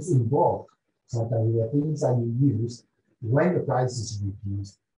buying things in bulk, sometimes there are things that you use when the price is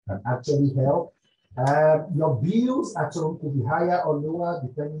reduced can actually help. Your bills at home could be higher or lower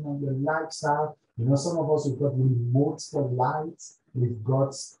depending on your lifestyle. You know, some of us have got remotes for lights. We've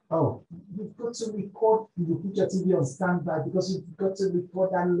got, you've got to record, you put your TV on standby because you've got to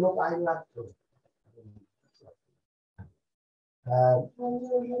record that Love Island. I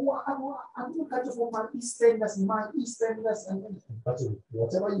look at it for my Easterners, and but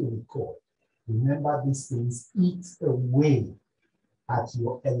whatever you record, remember these things eat away at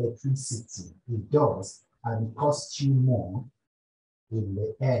your electricity. It does, and it costs you more in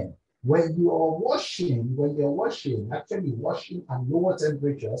the end. When you're washing, actually washing at lower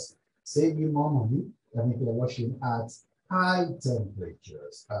temperatures save you more money than if you're washing at high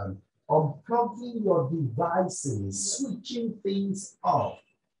temperatures. Unplugging your devices, switching things off,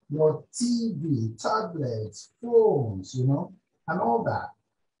 your TV, tablets, phones, you know, and all that.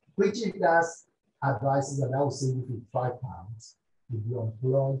 British Gas advises that I will save you £5 if you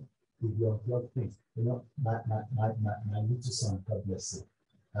unplug things. You know, my little son, God bless him,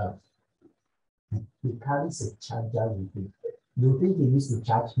 he carries a charger with him. You think he needs to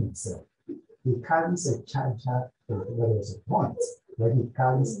charge himself? He carries a charger. Well, there's a point where he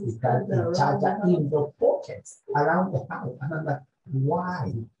carries the charger in the pocket around the house. And I'm like,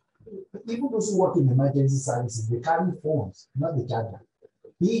 why? Even those who work in emergency services, they carry phones, not the charger.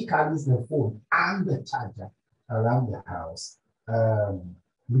 He carries the phone and the charger around the house.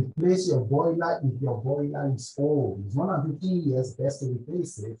 Replace your boiler if your boiler is old. It's 150 years, best to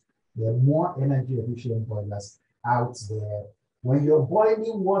replace it. There are more energy efficient boilers out there. When you're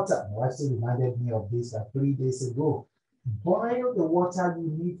boiling water, my wife still reminded me of this 3 days ago. Boil the water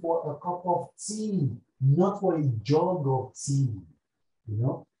you need for a cup of tea, not for a jug of tea. You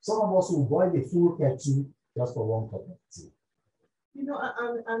know, some of us will boil a full kettle just for one cup of tea. You know,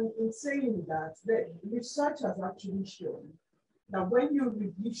 and in saying that, the research has actually shown that when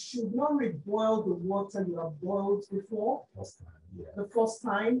you should not reboil the water you have boiled before. First time, yeah. The first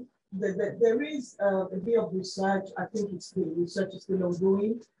time, there is a bit of research, I think the research is still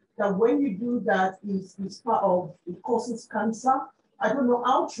ongoing, that when you do that, is part of, it causes cancer. I don't know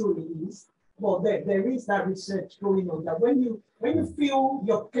how true it is, but there is that research going on, that when you fill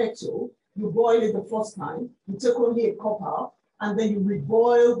your kettle, you boil it the first time, you take only a cup out, and then you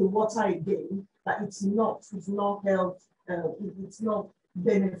reboil the water again, that it's not health, it's not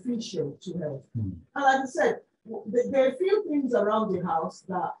beneficial to health. And like I said, there are a few things around the house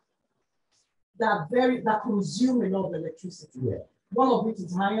that consume a lot of electricity. Yeah. One of it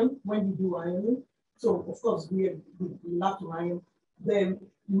is iron, when you do ironing. So of course we love to iron. Then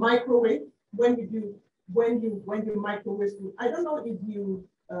microwave, when you microwave food. I don't know if you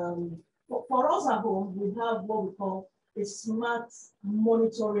for us at home, we have what we call a smart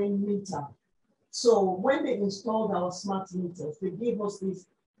monitoring meter. So when they installed our smart meters, they gave us this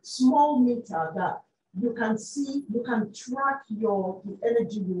small meter that you can see, you can track the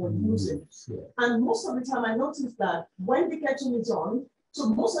energy you were using. Yeah. And most of the time I noticed that when the kettle is on, so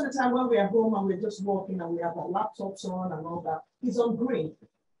most of the time when we are home and we're just working and we have our laptops on and all that, it's on green.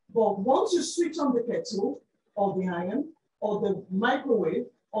 But once you switch on the kettle or the iron or the microwave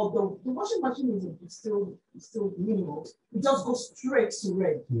or the washing machine is still minimal, it just goes straight to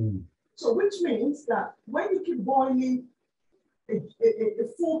red. So which means that when you keep boiling a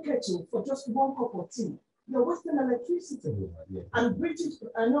full kettle for just one cup of tea, you're wasting electricity. Yeah. And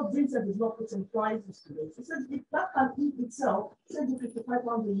I know Vincent is not putting prices to this. He said if that can eat itself, save you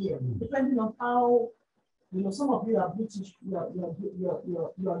 £55 a year, depending on how, you know, some of you are British,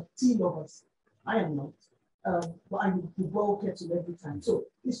 you're tea lovers. I am not. But I need to boil kettle every time. So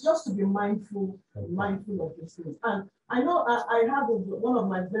it's just to be mindful of these things. And I know I have one of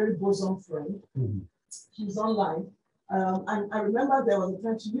my very bosom friends. She's online. And I remember there was a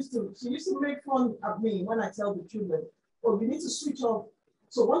time she used to make fun of me when I tell the children, oh, you need to switch off.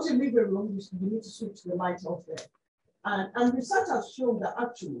 So once you leave a room, you need to switch the light off there. And research has shown that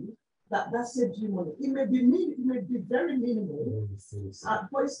actually that saves you money. It may be very minimal,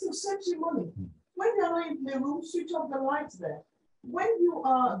 but it still saves you money. When you're not in the room, switch off the lights there. When you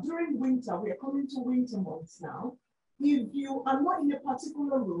are during winter, we are coming to winter months now. If you are not in a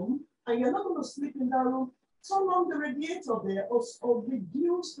particular room and you're not going to sleep in that room, turn on the radiator there or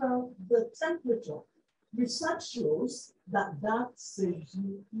reduce the temperature. Research shows that saves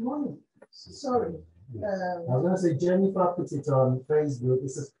you money. Sorry. I was going to say, Jennifer put it on Facebook. It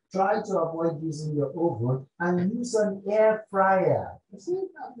says, try to avoid using your oven and use an air fryer. You see,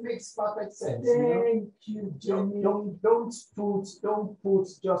 that makes perfect sense. Thank you, Jenny. Don't put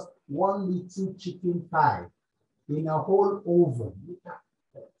just one little chicken thigh in a whole oven.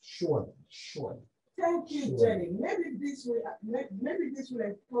 Surely. Thank you, Jenny. Maybe this will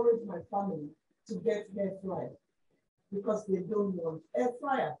encourage my family to get air fryer because they don't want air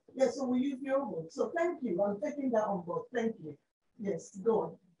fryer. Yes, so we use the oven. So thank you. I'm taking that on board. Thank you. Yes, go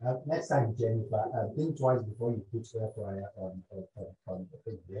on. Next time, Jennifer, think twice before you put air fryer on the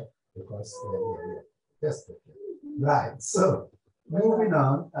thing there because yes, right. So moving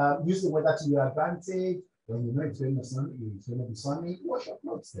on, use the weather to your advantage. When you know it's going to be sunny, wash your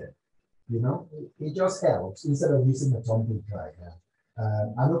clothes there. You know, it just helps instead of using a tumble dryer.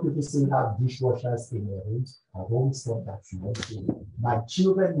 I know people still have dishwashers in their homes. I've always thought that's not true. My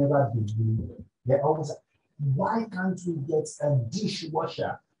children never believe. They're always like, why can't we get a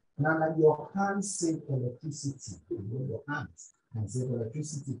dishwasher? And I'm like, your hands save electricity. You know, your hands can save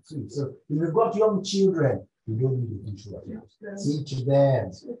electricity too. So if you've got young children, you don't need a dishwasher. Teach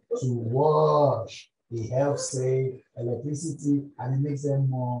them to wash. It helps save electricity and it makes them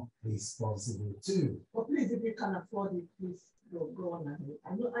more responsible too. But please, if you can afford it, please go on ahead.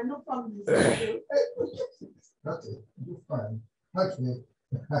 I know families. Okay, you're fine. Okay,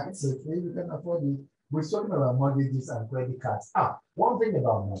 it's okay. You can afford it. We're talking about mortgages and credit cards. One thing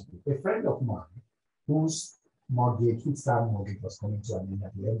about mortgage. A friend of mine whose mortgage, fixed-term mortgage, was coming to an end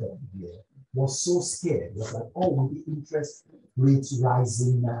at the end of the year was so scared. He was like, oh, will the interest rates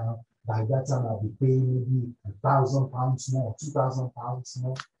rising now? By that time, I'll be paying maybe £1,000 more, £2,000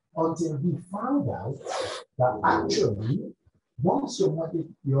 more, until he found out that actually, once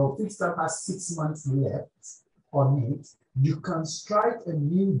your fixed term has 6 months left on it, you can strike a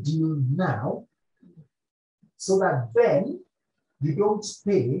new deal now, so that then you don't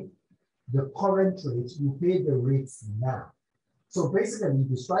pay the current rate, you pay the rates now. So basically, if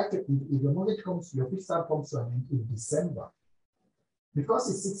you strike it, if your mortgage comes, your fixed term comes to an end in December, because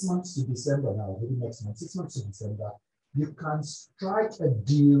it's 6 months to December now, maybe next month, 6 months to December, you can strike a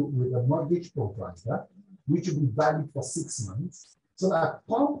deal with a mortgage provider, which will be valid for 6 months, so that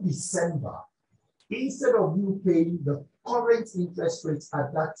come December, instead of you paying the current interest rates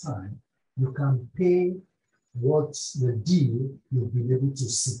at that time, you can pay what the deal you've been able to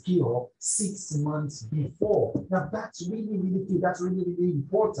secure 6 months before. Now that's really, really key. That's really, really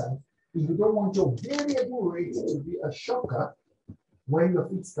important. If you don't want your variable rate to be a shocker when your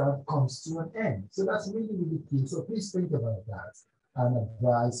fixed term comes to an end. So that's really, really key. So please think about that and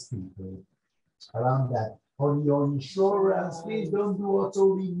advise people around that. On your insurance, please don't do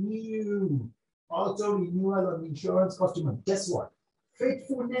auto-renew. Auto-renewal on insurance customer. Guess what?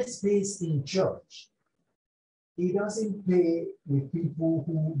 Faithfulness pays in church. He doesn't pay with people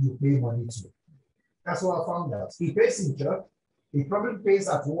who you pay money to. That's what I found out. He pays in church. He probably pays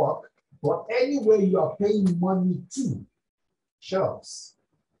at work. But anywhere you are paying money to, shops,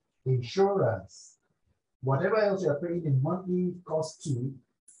 insurance, whatever else you are paying in monthly cost to,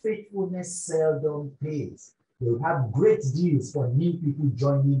 faithfulness seldom pays. They will have great deals for new people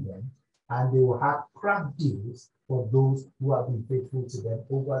joining them, and they will have crap deals for those who have been faithful to them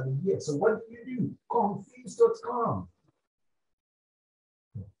over the years. So what do? Confused.com.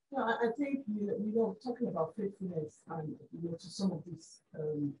 No, I think, talking about faithfulness and, to some of these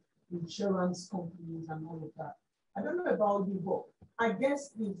insurance companies and all of that, I don't know about you, but I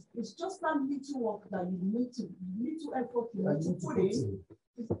guess it's just that little work that you need to, little effort you need to put in.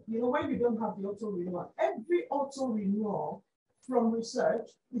 When you don't have the auto renewal, every auto renewal from research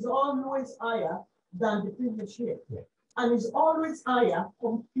is always higher than the previous year. Yeah. And is always higher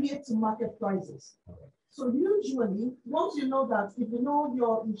compared to market prices. Okay. So usually, once you know that, if you know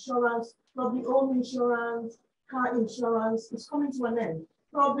your insurance, probably home insurance, car insurance is coming to an end,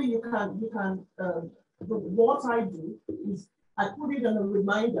 probably you can what I do is I put it on a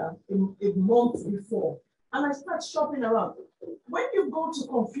reminder a month before, and I start shopping around. When you go to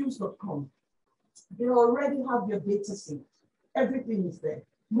confused.com, they already have your data set. Everything is there.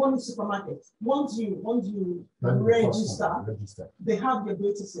 Money supermarket. Once you register, they have your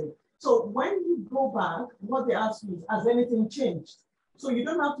data set. So when you go back, what they ask you is, has anything changed? So you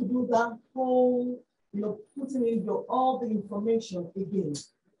don't have to do that whole, putting in all the information again.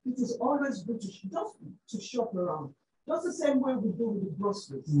 It is always good to shop around. Just the same way we do with the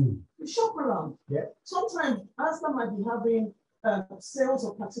groceries. We shop around. Yeah. Sometimes Asda might be having sales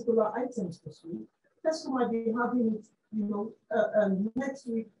of particular items this week. Tesco might be having it, next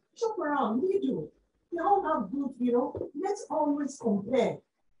week. Shop around. We do. They all have good, let's always compare.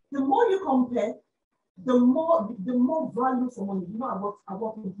 The more you compare, the more value for money. I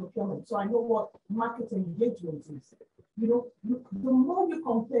work in procurement, so I know what market engagement is. The more you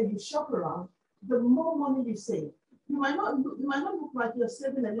compare, you shop around, the more money you save. You might not look like you're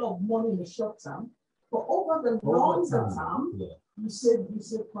saving a lot of money in the short term, but over the longer term, yeah, you save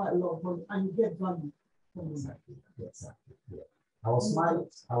quite a lot of money and you get value. Exactly. Yeah. I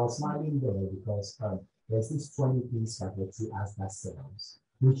was smiling there because there's this 20-piece spaghetti as that sells,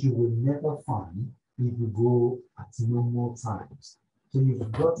 which you will never find if you go at normal times. So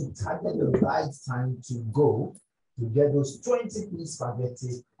you've got to target the right time to go to get those 20-piece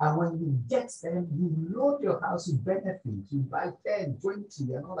spaghetti. And when you get them, you load your house with benefits. You buy 10,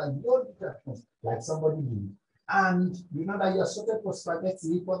 20, and all that. Load it like somebody did. And you know that you're sorted for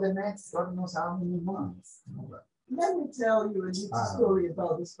spaghetti for the next God knows how many months. Let me tell you a little story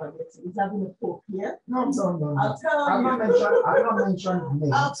about the spaghetti. Is having a poke here? No. I've not mentioned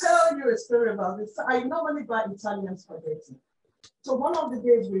names. I'll tell you a story about this. I normally buy Italian spaghetti. So one of the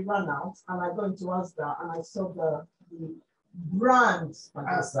days we ran out and I go into Asda and I saw the brand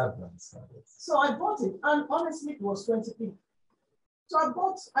spaghetti. Asda brand spaghetti. So I bought it, and honestly it was 20p. So I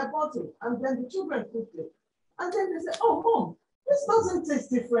bought it, and then the children cooked it. And then they said, "Oh, Mom, this doesn't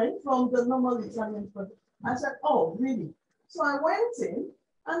taste different from the normal Italian spaghetti." I said, "Oh, really?" So I went in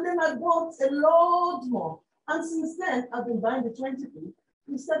and then I bought a lot more. And since then, I've been buying the 20p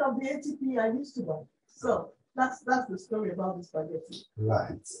instead of the 80p I used to buy. So that's the story about the spaghetti.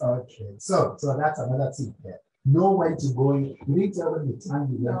 Right. Okay. So that's another tip there. Know when to go in. You need to tell them the time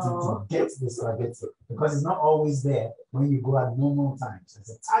you want to get the spaghetti, because it's not always there when you go at normal times. It's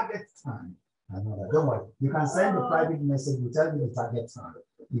a target time. I know that. Don't worry. You can send a private message. We'll tell you the target time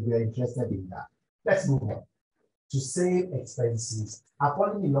if you're interested in that. Let's move on. To save expenses, I've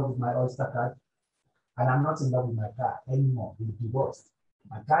fallen in love with my Oyster card, and I'm not in love with my car anymore. We're divorced.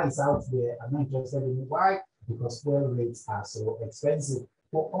 My car is out there. I'm not interested in it. Why? Because fuel rates are so expensive.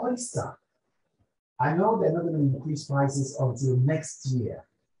 For Oyster, I know they're not going to increase prices until next year.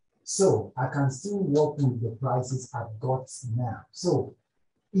 So I can still work with the prices I've got now. So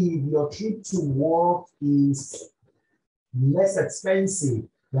if your trip to work is less expensive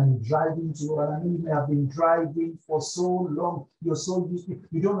than driving to work, I mean, you have been driving for so long, you're so used to,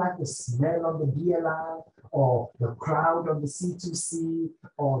 you don't like the smell of the BLI or the crowd on the C2C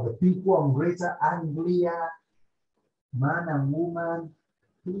or the people on Greater Anglia, man and woman,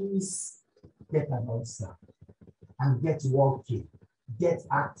 please get an Oyster and get walking, get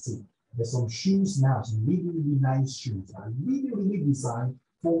active. There's some shoes now, some really, really nice shoes, are really, really designed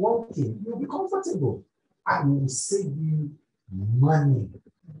for walking. You'll be comfortable and it will save you money.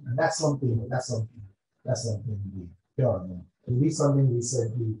 And that's something we done. We did something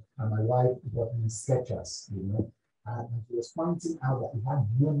recently, and my wife got me Skechers, you know, and she was pointing out that he had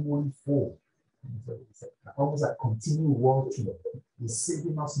memory foam. So almost like continue walking. It's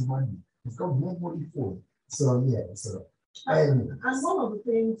saving us money. It's got memory foam. So yeah, so and one of the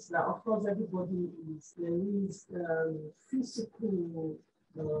things that of course everybody is, there is physical,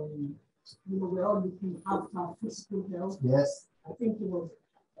 you know, we're all looking after physical health. Yes. I think it was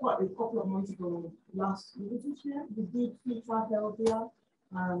quite a couple of months ago, last year, we did Fitter Healthier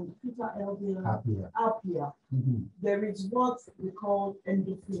and Fitter Healthier, Happier. Mm-hmm. There is what we call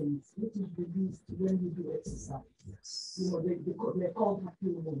endorphins, which is released when you do exercise. Yes. You know, they're called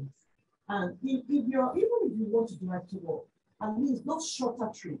happy hormones. And if you're, even if you want to drive to work, at least those shorter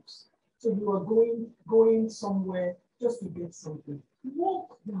trips, so you are going somewhere just to get something,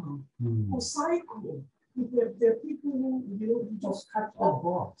 walk down or cycle. If there are people who, you know, you just catch a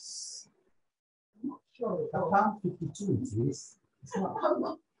bus. I'm not sure. About 52 it is. It's not,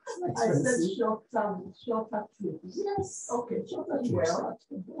 I said shorter trips. Yes. Okay, shorter trips.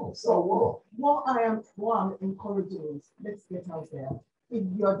 Well, so what I'm encouraging is, let's get out there. If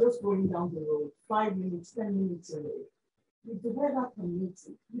you're just going down the road, 5 minutes, 10 minutes away, if the weather permits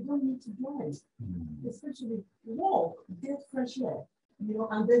it, you don't need to drive. Especially walk, get fresh air, you know,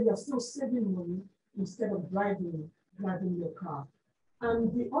 and then you're still saving money instead of driving your car.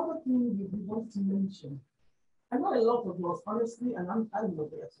 And the other thing we want to mention, I know a lot of us, honestly, and I'm not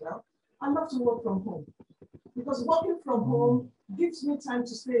there as well, I love to work from home. Because working from home gives me time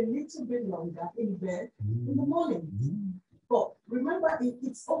to stay a little bit longer in bed in the morning. But remember,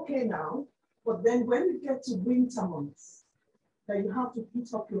 it's okay now, but then when you get to winter months, that you have to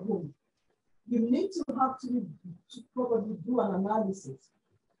heat up your home, you need to probably do an analysis.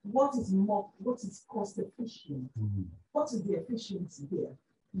 What is cost efficient? What is the efficiency here?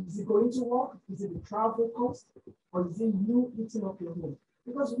 Is it going to work? Is it the travel cost? Or is it you heating up your home?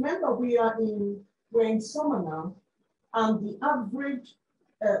 Because remember, we're in summer now, and the average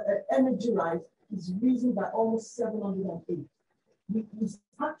energy rise is risen by almost 708. It's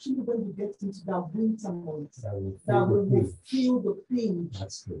actually when we get into that winter months that we will feel the pinch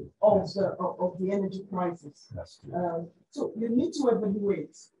of the energy crisis. So you need to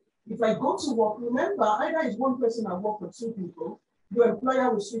evaluate. If I go to work, remember, either it's one person at work or two people, your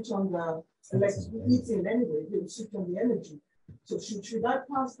employer will switch on the electric heating anyway, they will switch on the energy. So should I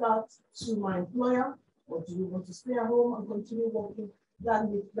pass that to my employer, or do you want to stay at home and continue working? That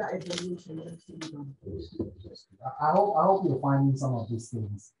evaluation needs to be done. I hope you're finding some of these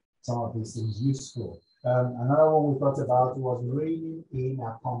things useful. Another one we thought about was reining in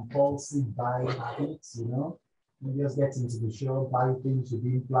a compulsive buying habits. You know, you just get into the shop, buy things you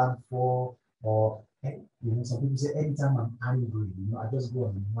didn't plan for, or you know, some people say anytime I'm angry, you know, I just go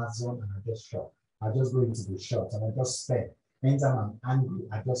on Amazon and I just shop. I just go into the shops and I just spend. Anytime I'm angry,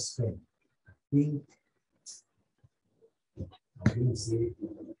 I just spend. I think I'm going to say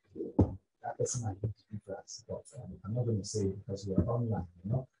that person might be different, but I'm not going to say it because we are online,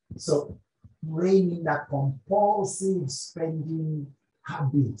 you know. So, reining that compulsive spending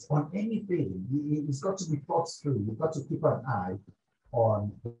habit on anything, it's got to be thought through. You've got to keep an eye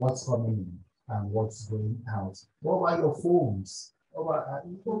on what's coming in and what's going out. What about your phones? What about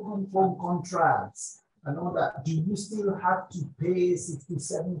phone contracts and all that? Do you still have to pay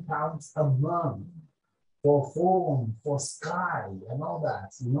 £67 a month for phone, for Sky, and all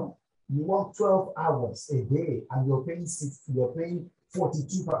that? You know, you work 12 hours a day, and you're paying 60. You're paying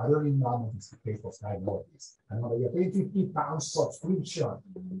 42. I don't even know how much to pay for Sky nowadays. I know that you're paying £50 subscription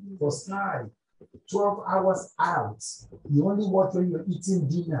for Sky. 12 hours out. You only watch when you're eating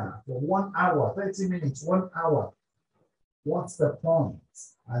dinner for 1 hour, 30 minutes, 1 hour. What's the point?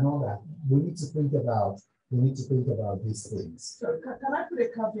 And all that. We need to think about these things. So can I put a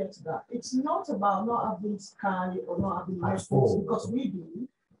caveat to that? It's not about not having Sky or not having Netflix, because we do,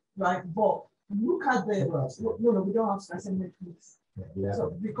 right? But look at the no, we don't have Sky. I said Netflix. Yeah.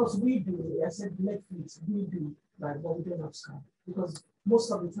 So because we do, I said Netflix, we do, right? But we don't have Sky. because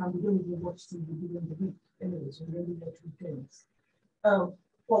most of the time we don't even watch TV during the week. Anyways, we only watch weekends.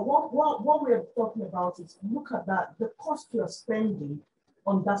 But what we're talking about is look at that, the cost you're spending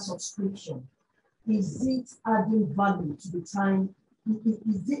on that subscription. Is it adding value to the time?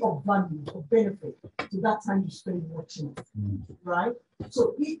 Is it of value or benefit to that time you spend watching it, right?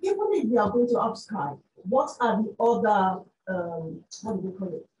 So even if you are going to have Sky, what are the other, what do we call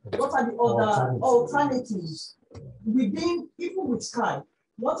it? What are the other alternatives within, even with Sky?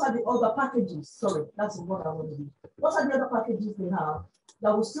 What are the other packages? Sorry, that's what I want to do. What are the other packages they have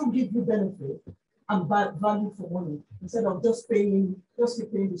that will still give you benefit and value for money instead of just keep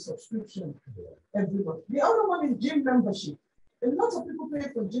paying the subscription every month? The other one is gym membership. A lot of people pay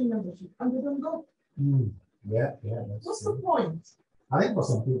for gym membership and they don't go. Yeah. What's the point? I think for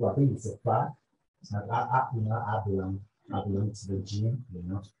some people, I think it's a fact. I belong to the gym,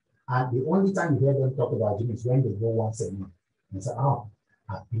 and the only time you hear them talk about gym is when they go once a month and say, "Oh,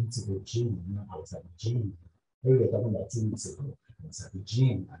 I've been to the gym. I was at the gym." Maybe they're talking about 2 weeks ago. I was at the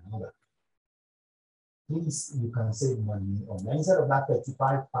gym and all that. Please, you can save money on that. Instead of that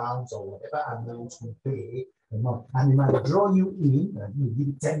 £35 or whatever amount you pay a month, and it might draw you in and you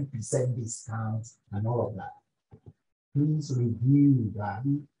give 10% discount and all of that. Please review that.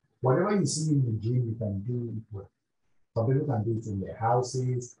 Whatever you see in the gym, you can do it. Some people can do it in their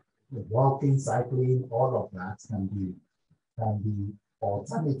houses, walking, cycling, all of that can be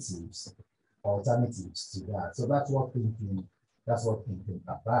alternatives to that. So that's what thinking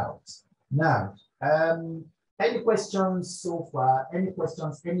about. Now, any questions so far? Any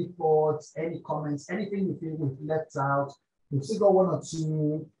questions, any thoughts, any comments, anything you feel we've left out? We've still got 1 or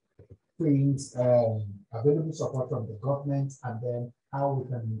 2 things, available support from the government, and then how we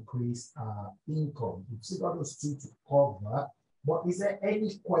can increase our income. We've still got those 2 to cover. But is there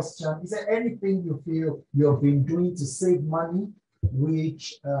any question? Is there anything you feel you've been doing to save money,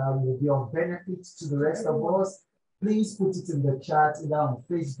 which will be of benefit to the rest of us? Please put it in the chat, either on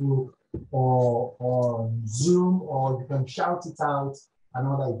Facebook or on Zoom, or you can shout it out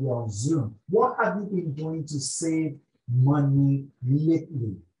another idea on Zoom. What have you been doing to save money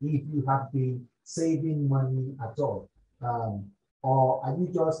lately? If you have been saving money at all, or are you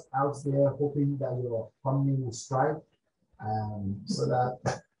just out there hoping that your company will strike, so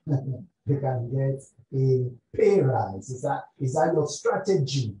that you can get a pay rise? Is that your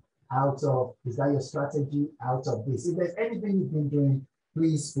strategy out of this? If there's anything you've been doing,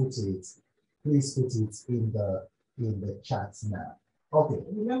 please put it in the chat now. Okay.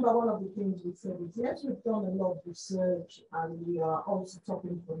 Remember, one of the things we said is, yes, we've done a lot of research and we are also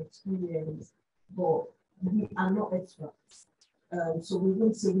talking from experience, but we are not experts. So we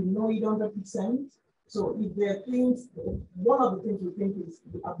won't say we know it 100%. So if there are things, one of the things we think is,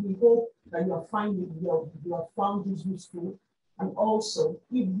 we hope that you have found this useful. And also,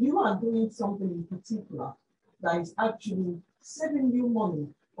 if you are doing something in particular that is actually saving you money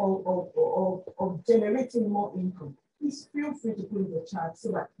or generating more income, please feel free to put in the chat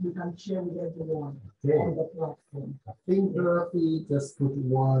so that we can share with everyone on the platform. I think Dorothy just put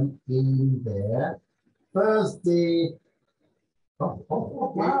one in there. Thursday. Oh,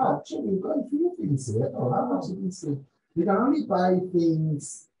 okay. Wow. Actually, we've got a few things here. Oh, how much did we say? You can only buy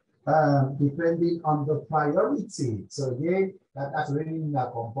things depending on the priority. So again, that's really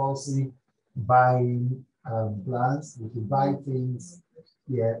not compulsory buying plans. We can buy things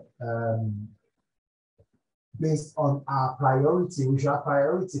based on our priority, which are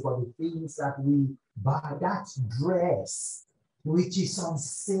priority for the things that we buy. That dress, which is on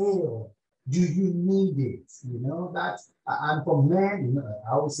sale, do you need it? That, and for men,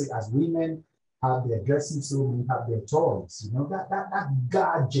 I would say as women have their dressing room, have their toys, that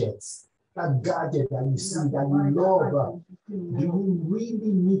gadget that you see, that you love, do you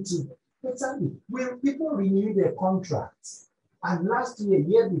really need to? Will people renew their contracts? And last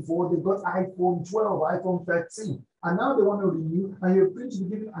year before, they got iPhone 12, iPhone 13, and now they want to renew, and you're going to be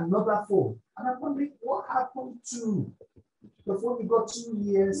giving another phone. And I'm wondering, what happened to the phone you got 2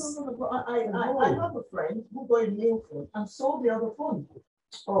 years? No, but I have a friend who got a new phone and sold the other phone.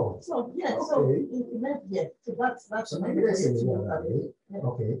 Oh, so yeah, okay. So that's so maybe that's it.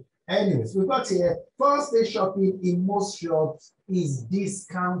 Okay. Anyways, we got here first day shopping in most shops is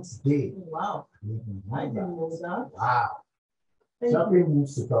discount day. Wow, I didn't know that. Wow. Shopping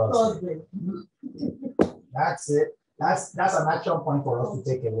moves to Thursday. That's it. That's an action point for us to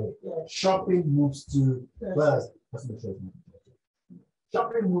take away. Yeah. Shopping moves to Thursday. Let's make sure it's not Thursday.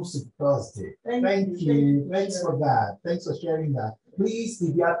 Shopping moves to Thursday. Thank you. Thanks for that. Thanks for sharing that. Please,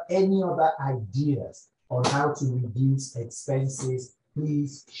 if you have any other ideas on how to reduce expenses,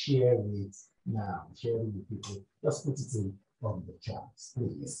 please share it now. Share it with people. Just put it on the charts,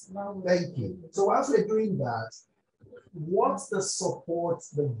 please. Thank you. So whilst we're doing that, what's the support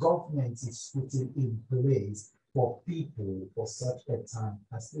the government is putting in place for people for such a time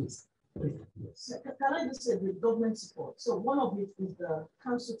as this? Yes. Can I just say the government support? So one of it is the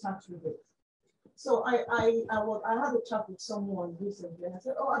council tax rebate. So I had a chat with someone recently and I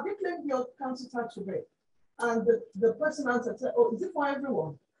said, oh, have you claimed your council tax rebate? And the person answered, said, oh, is it for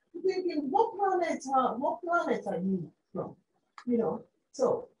everyone? I'm thinking, what planet are you from? You know,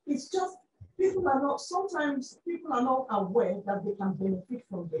 so it's just sometimes people are not aware that they can benefit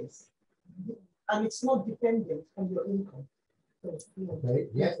from this. And it's not dependent on your income. So, you know. Okay,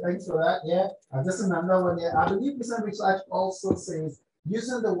 yes, thanks for that. Yeah, and just another one here. I believe recent research also says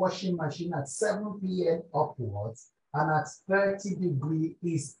using the washing machine at 7 p.m. upwards and at 30 degrees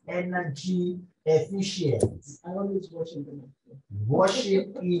is energy efficient. I always wash in the night.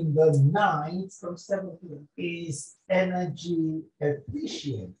 Washing in the night from 7 p.m. is energy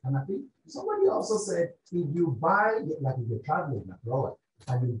efficient. And I think somebody also said if you buy, like if you're traveling abroad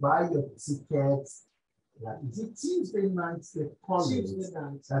and you buy your tickets, like is it Tuesday night, they call Tuesday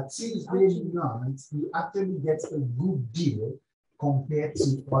night. That Tuesday night, you actually get a good deal compared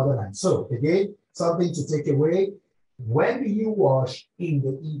to other nights. So again, something to take away. When do you wash? In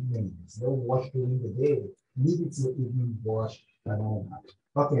the evenings? Don't wash during the day. Leave it to the evening wash and all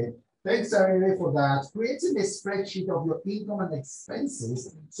that. Okay, thanks Arere for that. Creating a spreadsheet of your income and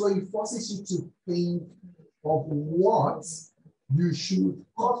expenses, so it forces you to think of what you should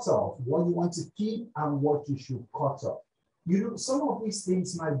cut off, what you want to keep and what you should cut off. You know, some of these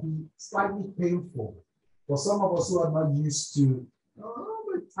things might be slightly painful for some of us who are not used to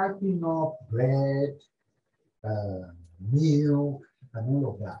typing up bread, milk, and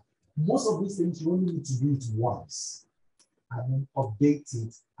all of that. Most of these things you only need to do it once and then update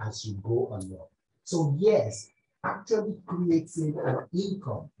it as you go along. So yes, actually creating an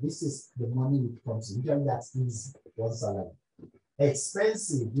income. This is the money which comes in. Usually that's easy, one salary.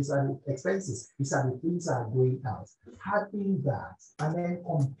 Expensive, these are the expenses, these are the things that are going out. Having that and then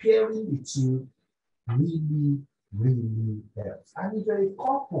comparing the two really, really helps. And if you're a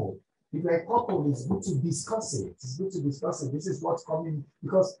couple, it's good to discuss it. It's good to discuss it. This is what's coming,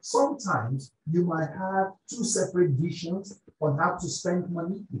 because sometimes you might have two separate visions on how to spend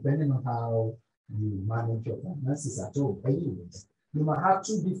money, depending on how you manage your finances at home. Anyways, you might have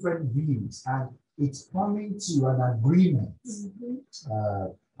two different views, and it's coming to an agreement. I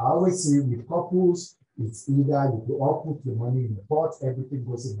always say with couples, it's either you all put the money in the pot, everything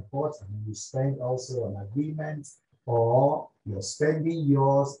goes in the pot, and then you spend also an agreement, or you're spending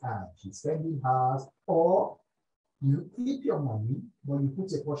yours and she's spending hers, or you keep your money, but you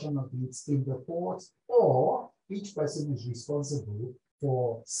put a portion of it in the pot, or each person is responsible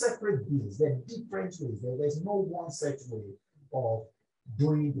for separate bills. There are different ways. There's no one set way of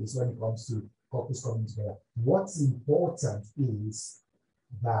doing this when it comes to couples coming together. What's important is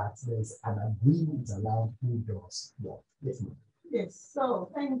that there's an agreement around who does what. Yes, ma'am. Yes, so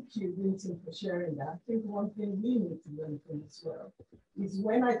thank you, Vincent, for sharing that. I think one thing we need to learn from as well is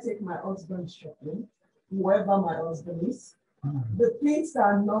when I take my husband shopping, whoever my husband is, the things that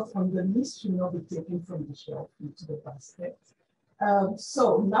are not on the list should not be taken from the shelf into the basket.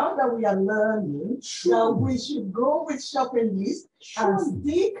 So now that we are learning that we should go with shopping list and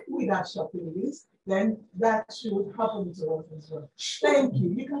stick with that shopping list, then that should happen to us as well. Thank you.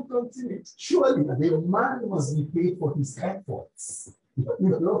 You can continue. Surely the man must be paid for his efforts.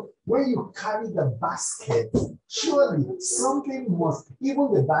 You know, when you carry the basket, surely something must,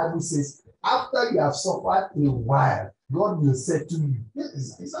 even the Bible says, after you have suffered a while, God will settle you.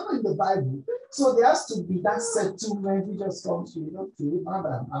 It's not in the Bible. So there has to be that settlement which just comes to you. Okay, now that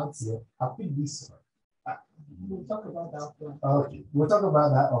I'm out here, I'll pick this one. We'll talk about that offline. Okay, we'll talk about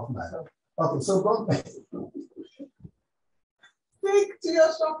that offline. Okay, so God. Stick to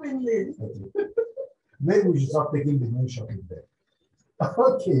your shopping list. Okay. Maybe we should start taking the main shopping there.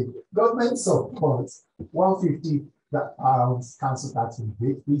 Okay, government supports 150 council tax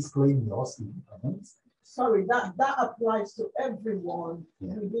rebate. Please claim yours in the comments. Sorry, that applies to everyone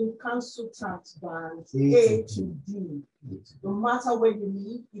within council tax bands A to D. No matter where you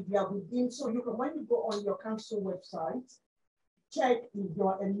live, if you are within, so you can, when you go on your council website, check if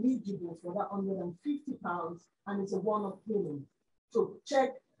you're eligible for that £150 and it's a one-off payment. So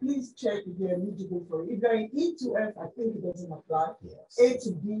check, please check if you're eligible for it. If you're in E to F, I think it doesn't apply. Yes. A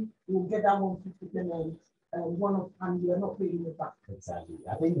to D, you'll get that 150 payment. One-off, and you're not paying it back. Exactly.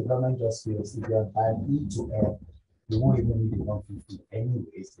 I think the government just feels if you're buying E to F, you won't even need the 150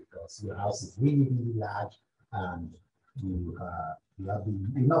 anyways, because your house is really, really large and you have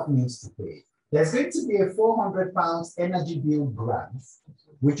enough means to pay. There's going to be a £400 energy bill grant,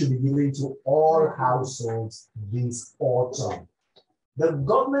 which will be given to all households this autumn. The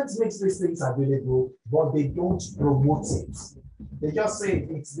government makes these things available, but they don't promote it. They just say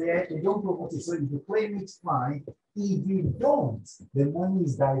it's there, they don't promote it. So if you claim it, fine. If you don't, the money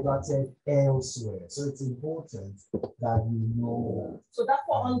is diverted elsewhere. So it's important that you know that. So that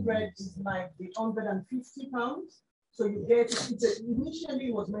 400 is like the £150. So you get it. Initially,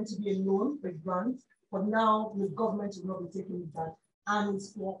 it was meant to be a loan, a grant, but now the government will not be taking it back. And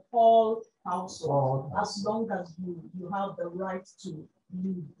it's for all households, as long as you have the right to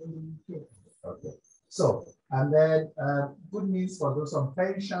live in the UK. Okay. So, and then good news for those on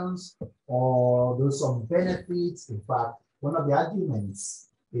pensions or those on benefits. In fact, one of the arguments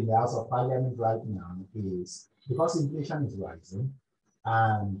in the House of Parliament right now is because inflation is rising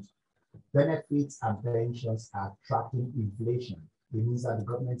and benefits and pensions are tracking inflation. It means that the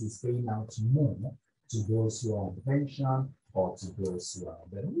government is paying out more to those who are on pension or to those who are on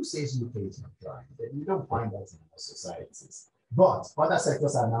benefit. Who says UK is not trying? You don't find that in most societies. But other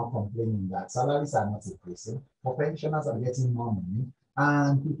sectors are now complaining that salaries are not increasing, but pensioners are getting more money,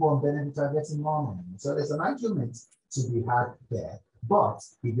 and people on benefits are getting more money. So there's an argument to be had there. But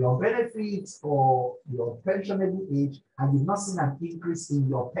if you're on benefits or your pensionable age and you've not seen an increase in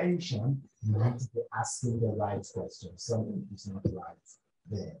your pension, you need to be asking the right questions. Something is not right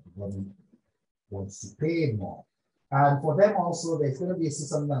there. The government wants to pay more. And for them also, there's going to be a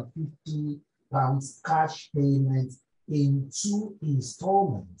 £650 cash payment in 2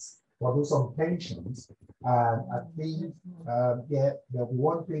 installments for those on pensions. And I think, yeah, there'll be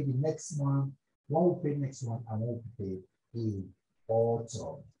one paid the next month, one will pay next month, and one will pay in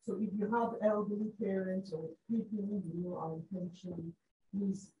autumn. So if you have elderly parents or people who are on pension,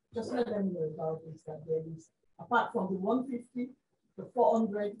 please just let them know about this, that there is, apart from the 150, the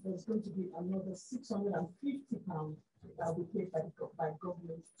 400, there's going to be another £650 that will be paid by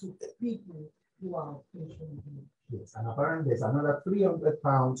government to people who are on pension. Yes, and apparently there's another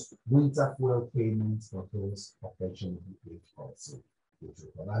 £300 winter fuel payment for those of pension also.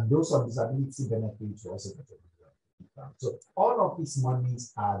 And those on disability benefits will also get £150. So all of these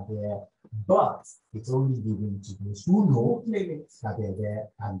monies are there, but it's only given to those who know that they're there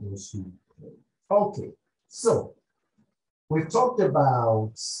and those who don't. Okay, so we've talked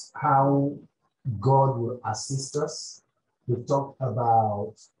about how God will assist us. We've talked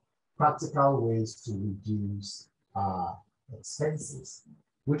about practical ways to reduce expenses.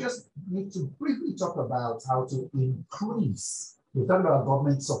 We just need to briefly talk about how to increase. We talked about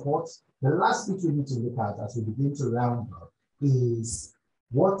government support. The last bit we need to look at as we begin to round up is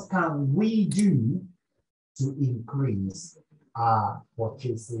what can we do to increase our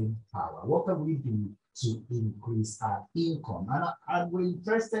purchasing power? What can we do to increase our income? And we're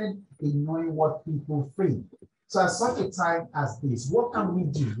interested in knowing what people think. So at such a time as this, what can we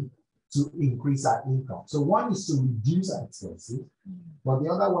do to increase our income? So one is to reduce our expenses, but the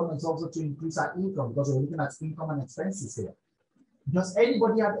other one is also to increase our income, because we're looking at income and expenses here. Does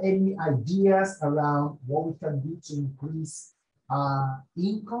anybody have any ideas around what we can do to increase our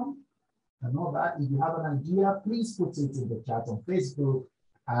income and all that? If you have an idea, please put it in the chat on Facebook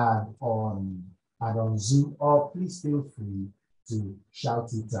and on Zoom, or please feel free to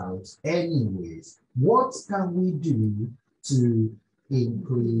shout it out anyways. What can we do to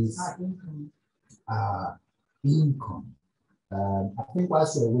increase our income? I think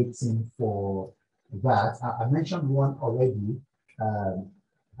whilst we're waiting for that, I mentioned one already.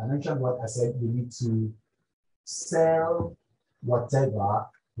 I mentioned what I said, we need to sell whatever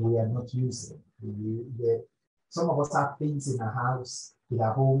we are not using. Some of us have things in our house, in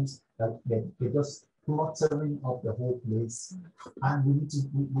our homes, that they're just cluttering up the whole place, and we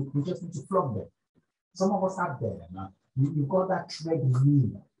just need to flog them. Some of us have them. You got that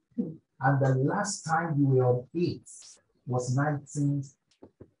treadmill, and the last time you were on it was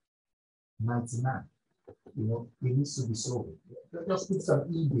 1999. You know, it needs to be sold. Just put some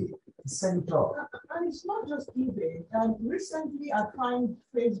eBay, send it off. And it's not just eBay. Recently, I find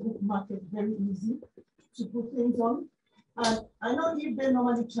Facebook Market very easy to put things on. And I know eBay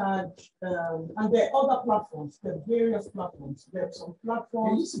normally charge, and there are other platforms, there are various platforms. There are some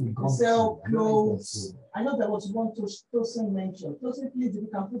platforms to sell clothes. I know there was one Tosin mentioned. Tosin, please, if you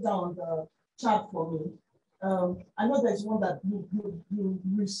can put that on the chat for me. I know there's one that you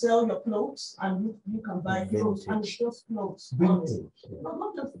resell your clothes and you can buy clothes, and it's just clothes. Vintage. No,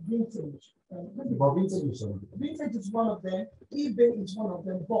 not just vintage. But vintage is one of them. eBay is one of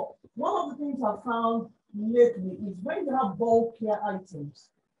them. But one of the things I found lately is when you have bulk care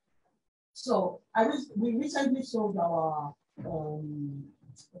items. So we recently sold our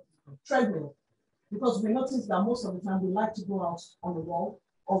treadmill. because we noticed that most of the time we like to go out on the wall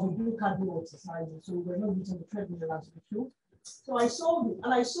or we do cardio exercises, so we're not using the treadmill as we should. So I sold it,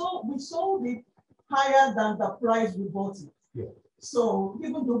 and we sold it higher than the price we bought it. Yeah. So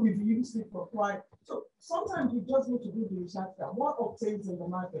even though we've used it for quite, so sometimes you just need to do the research that what obtains in the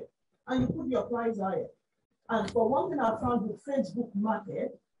market, and you put your price higher. And for one thing I found with Facebook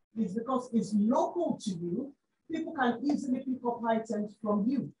Market is because it's local to you, people can easily pick up items from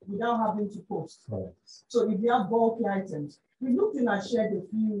you without having to post. Right. So if you have bulky items, we looked in our shed a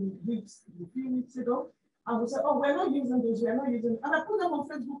few weeks ago, and we said, oh, we're not using this, we're not using, and I put them on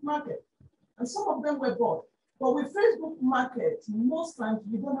Facebook Market. And some of them were bought. But with Facebook Market, most times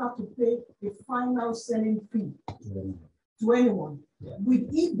you don't have to pay a final selling fee to anyone. Yeah. With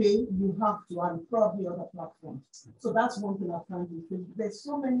eBay, you have to, and probably other platforms. So that's one thing I find with Facebook. There's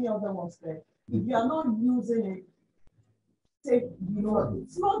so many other ones there. If you are not using it,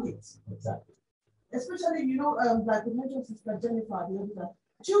 flog it. Exactly. Especially, like you mentioned, Sister Jennifer, the other time,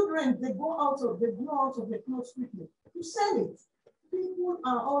 children, they grow out of their clothes quickly. You sell it. People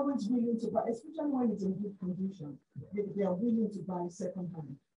are always willing to buy, especially when it's in good condition. They are willing to buy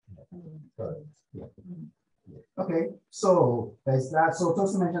secondhand. Yeah. Okay, so there's that. So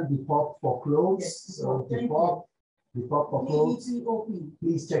Tosin mentioned Depop for clothes. Yes, so Depop for clothes.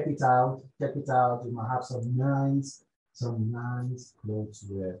 Please check it out. Check it out. You might have some nice clothes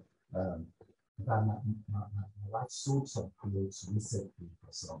where my wife sold some clothes recently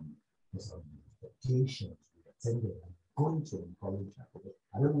for some occasions we attended. I'm going to encourage her.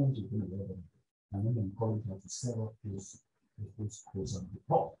 I don't want to do it. I'm going to encourage her to sell up those clothes on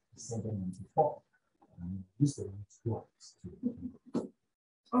Depop. Sell them on Depop. And use the words to.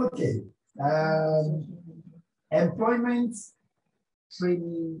 Okay. Employment,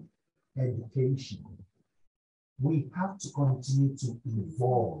 training, education. We have to continue to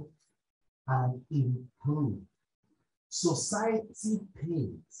evolve and improve. Society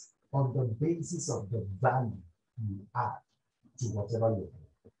pays on the basis of the value you add to whatever you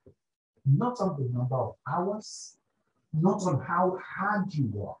do. Not on the number of hours, not on how hard you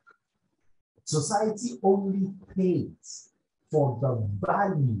work. Society only pays for the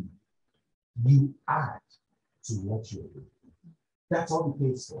value you add to what you're doing. That's all it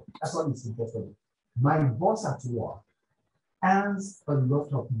pays for. That's all it's interested in. My boss at work earns a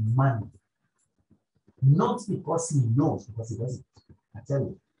lot of money, not because he knows, because he doesn't, I tell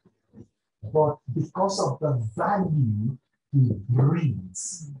you, but because of the value he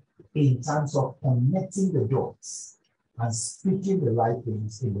brings in terms of connecting the dots and speaking the right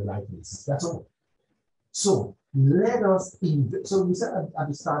things in the right places. That's all. So let us invest. So we said at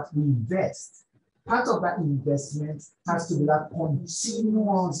the start, we invest. Part of that investment has to be that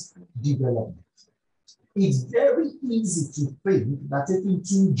continuous development. It's very easy to think that taking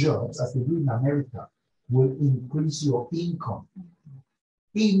 2 jobs, as they do in America, will increase your income.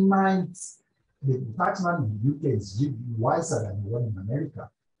 It might. The taxman in the UK is wiser than the one in America.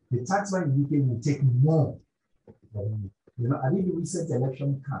 The taxman in the UK will take more. I did the recent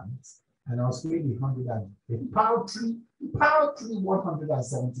election count, and I was paying a paltry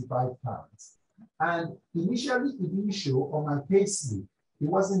 175 pounds. And initially, it didn't show on my pay slip. It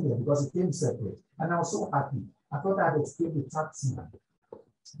wasn't there because it came separate. And I was so happy. I thought I had explained the taxman.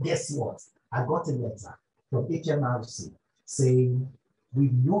 Guess what? I got a letter from HMRC saying, we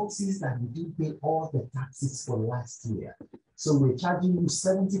noticed that we didn't pay all the taxes for last year. So we're charging you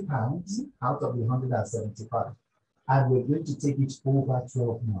 70 pounds out of the 175. And we're going to take it over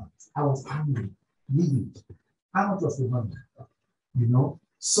 12 months. I was angry. Leave it. How much was the money?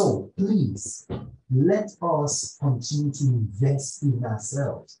 So please, let us continue to invest in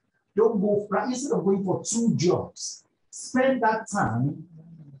ourselves. Don't go, instead of going for 2 jobs, spend that time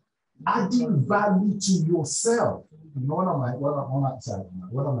adding value to yourself. One of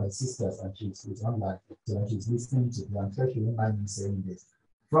my sisters, and she's listening to me, I'm sure she won't mind me saying this.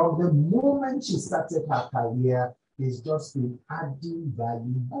 From the moment she started her career, it's just been adding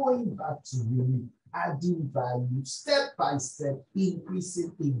value, going back to uni, adding value, step by step,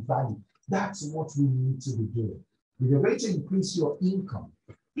 increasing in value. That's what we need to be doing. If you're going to increase your income,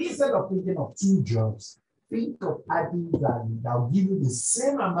 instead of thinking of 2 jobs, think of adding value that will give you the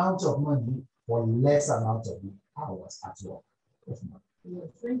same amount of money for less amount of hours at work. Yes,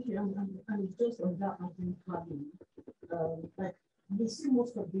 thank you. And just on that adding value, like we see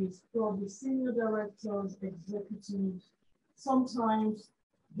most of these, probably senior directors, executives, sometimes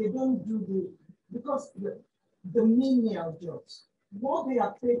they don't do because the menial jobs, what they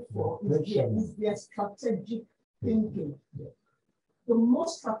are paid for is their strategic thinking. The more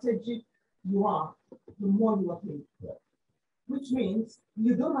strategic you are, the more you are paid. which means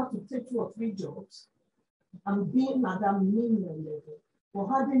you don't have to take 2 or 3 jobs and being at that minimum level for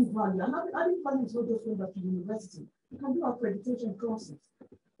adding value. And adding value is not just going back to university. You can do accreditation courses.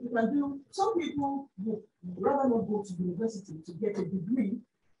 You can do, some people would rather not go to university to get a degree,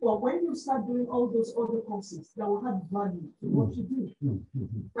 but when you start doing all those other courses that will add value to what you do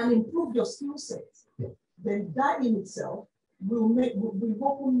and improve your skill set, then that in itself will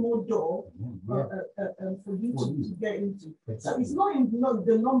open more door for you to get into. So it's not in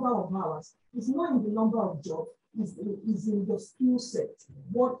the number of hours, it's not in the number of jobs, it's in the skill set.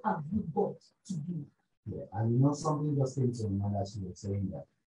 What have you got to do? Yeah, and you know something just came to my mind as you were saying that,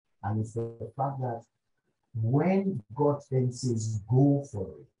 and it's the fact that when God then says, go for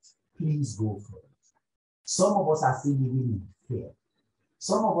it, please go for it. Some of us are still living in fear.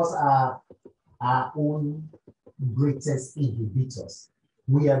 Some of us are our own greatest inhibitors.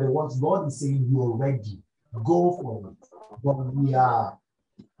 We are the ones, God is saying, you're ready, go for it. But we are,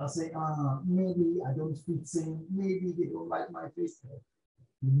 I say, maybe I don't fit in, maybe they don't like my face.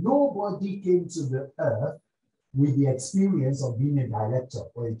 Nobody came to the earth with the experience of being a director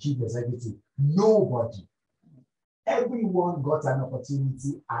or a chief executive. Nobody. Everyone got an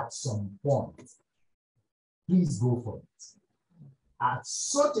opportunity at some point. Please go for it. At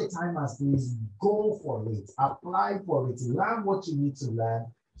such a time as this, go for it, apply for it, learn what you need to learn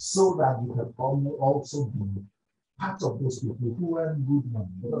so that you can also be part of those people who earn good money.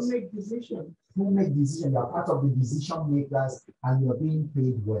 Who make decisions. Who make decisions. You are part of the decision makers and you're being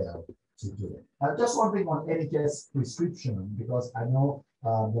paid well to do it. Just one thing on NHS prescription, because I know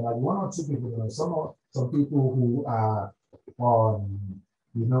there might be 1 or 2 people, some people who are on,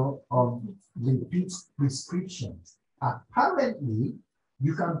 on repeat prescriptions. Apparently,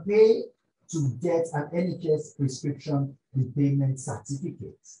 you can pay to get an NHS prescription repayment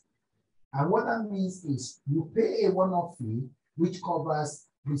certificate. And what that means is you pay a one-off fee which covers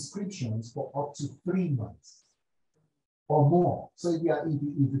prescriptions for up to 3 months or more. So if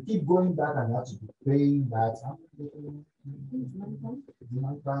you keep going back and you have to be paying that,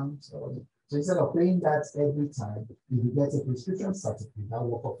 so instead of paying that every time, if you get a prescription certificate that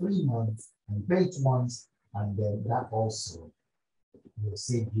will for 3 months and pay it once, and then that also will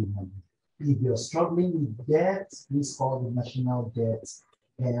save you money. If you're struggling with debt, please call the National Debt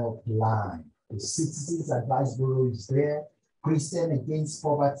Helpline. The Citizens Advice Bureau is there. Christian Against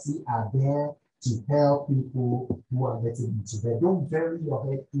Poverty are there to help people who are getting into debt. Don't bury your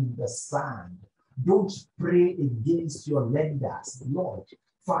head in the sand. Don't pray against your lenders. Lord,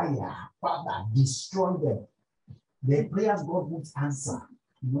 fire, Father, destroy them. Their prayers God won't answer.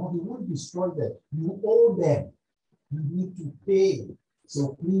 He won't destroy them. You owe them. You need to pay.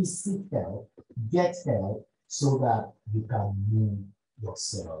 So please seek help, get help, so that you can move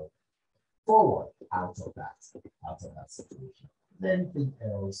yourself forward out of that situation. Anything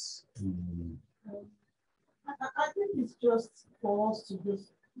else? I think it's just for us to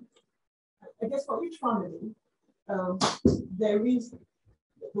just, I guess for each family, there is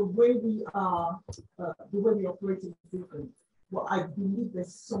the way we are, the way we operate is different. But I believe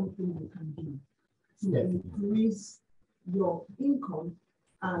there's something you can do to increase your income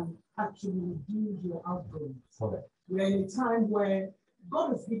and actually reduce your outgoings. Okay. We're in a time where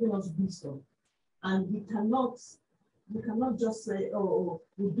God has given us wisdom, and we cannot just say, oh,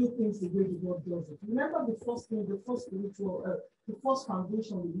 we do things the way the world does it. Remember the first thing, the first spiritual, the first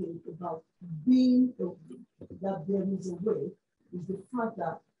foundation we made about being that there is a way is the fact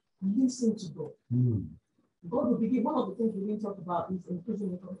that listen to God. God will begin. One of the things we didn't talk about is increasing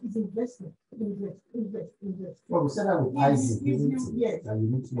income, is investment. Invest. Well, we said that with Isaac, yes. that you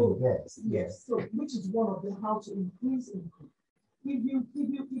need to invest. Yes. So, which is one of the how to increase income. If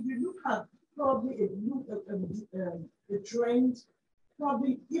you look at probably a trend,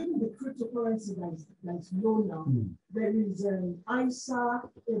 probably even the cryptocurrency that is low now, there is ISA,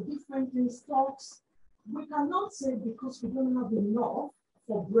 different in stocks. We cannot say because we don't have enough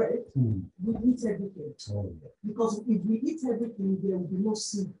for bread, we eat everything. Because if we eat everything, there will be no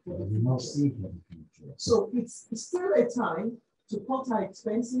seed for the future. So it's still a time to cut our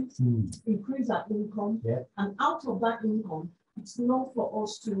expenses, increase our income, and out of that income, it's not for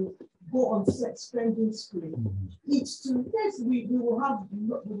us to go on set spending spree. It's to, yes, we will have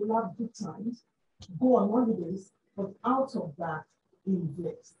good times, go on holidays, but out of that,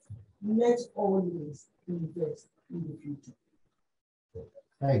 invest. Let's always invest in the future.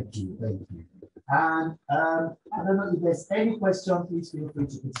 Thank you. And I don't know if there's any question, please feel free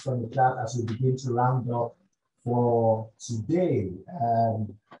to put it on the chat as we begin to round up for today.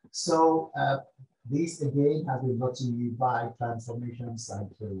 This again has been brought to you by Transformation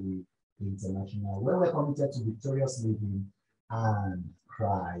Sanctuary International, where we're committed to victorious living and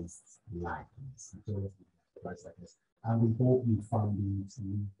Christ likeness. Christ likeness. And we hope you found it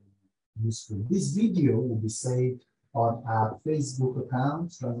useful. This video will be saved on our Facebook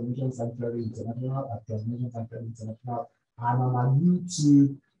account, Transformation Sanctuary International, at Transformation Sanctuary International, and on our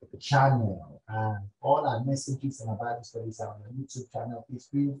YouTube channel. And all our messages and our Bible studies are on our YouTube channel. Please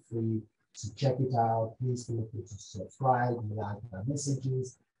feel free to check it out. Please feel free to subscribe, like our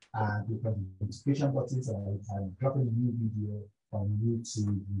messages, and you can the notification buttons and every time dropping a new video on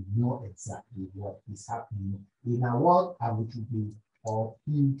YouTube, you know exactly what is happening in our world, and which will be of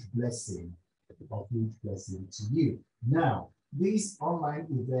huge blessing to you. Now, these online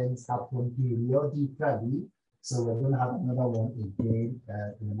events happen periodically, so we're going to have another one again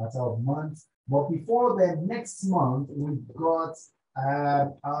in a matter of months. But before then, next month, we've got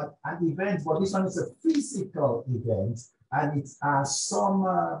an event, but this one is a physical event, and it's our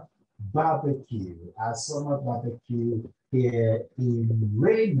summer barbecue here in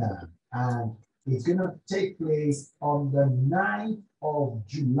Raynham, and it's going to take place on the 9th of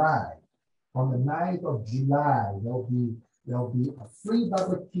July. On the 9th of July, there'll be a free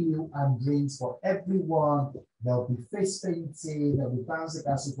barbecue and drinks for everyone. There'll be face painting, there'll be bouncy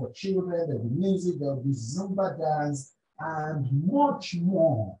castle for children, there'll be music, there'll be Zumba dance, and much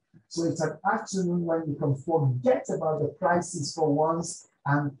more. So it's an afternoon when you can forget about the prices for once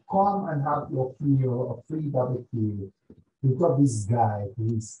and come and have your free barbecue. We've got this guy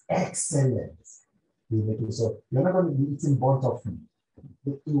who is excellent. So you're not going to be eating burnt off meat.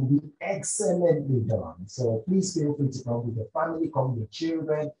 It will be excellently done. So please feel free to come with your family, come with your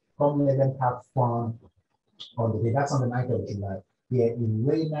children, come let them have fun on the day. That's on the 9th of July here in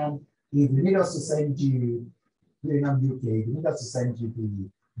Raynham. If you need us to send you, Raynham UK, if you need us to send you the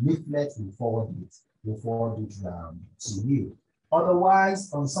leaflet, we'll forward it to you.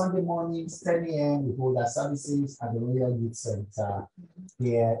 Otherwise, on Sunday mornings, 10 a.m., we hold our services at the Royal Youth Center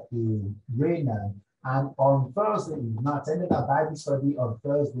here in Raynham. And on Thursday, if you've not attended our Bible study on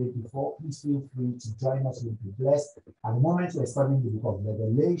Thursday before, please feel free to join us. We'll be blessed. At the moment, we're studying the book of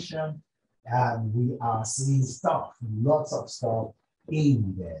Revelation, and we are seeing stuff, lots of stuff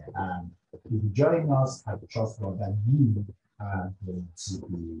in there. And if you join us, I trust God that you are going to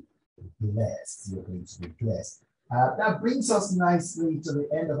be blessed. You're going to be blessed. That brings us nicely to the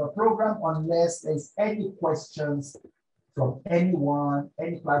end of our program, unless there's any questions from anyone,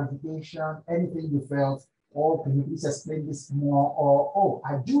 any clarification, anything you felt, or can you please explain this more, or, oh,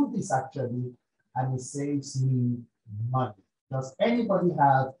 I do this actually, and it saves me money. Does anybody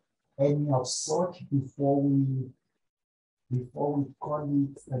have any of such before we call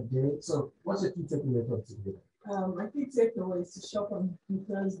it a day? So what's your key takeaway from today? My key takeaway is to shop on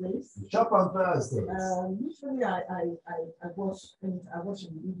Thursdays. Shop on Thursdays. Usually I watch in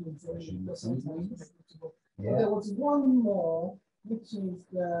the evenings. Yeah. There was one more, which is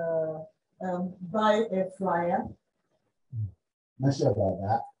the buy air fryer. Not sure about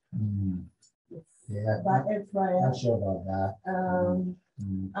that. Yes. Yeah. Buy air fryer. Not sure about that.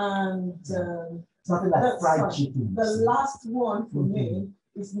 And something like fried chicken. The last one for me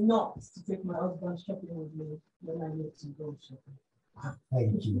is not to take my husband shopping with me when I need to go shopping.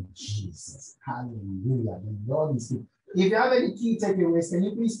 Thank you, Jesus. Hallelujah. The Lord is good. If you have any key takeaways, can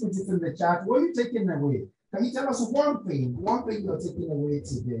you please put it in the chat? What are you taking away? Can you tell us one thing you're taking away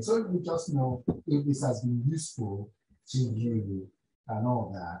today, so we just know if this has been useful to you and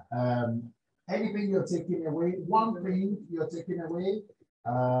all that. Anything you're taking away? One thing you're taking away?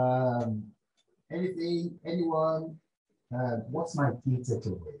 Anything? Anyone? What's my key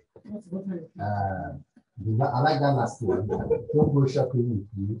takeaway? I like that last one. Don't go shopping with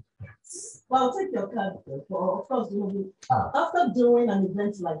me. Well, I'll take your card. Of course, after doing an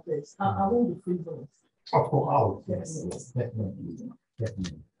event like this, I won't be frivolous. Of course, oh, yes, definitely.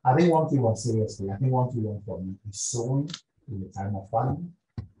 I think one thing for me is sowing in the time of famine.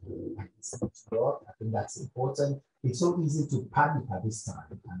 I think that's important. It's so easy to panic at this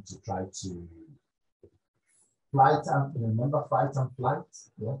time and to try to flight and flight.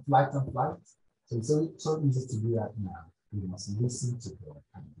 So it's so easy to do that now. We must listen to God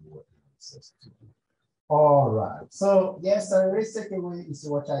and do what He wants us to do. All right. So yes, the race takeaway is to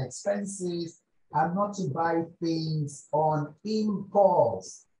watch our expenses and not to buy things on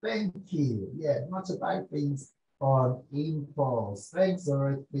impulse. Thank you. Yeah, not to buy things on impulse. Thanks,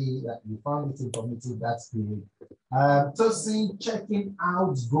 Dorothy, that you found it informative. That's good. Tosin, checking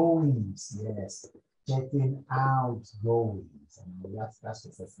out goings. Yes, checking out goings. And that's the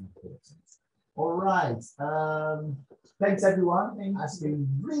first important. All right. Thanks, everyone. It's been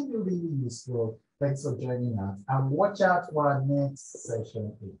really, really useful. Thanks for joining us. And watch out for our next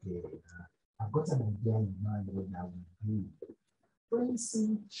session again. I've got an idea in mind what I will do.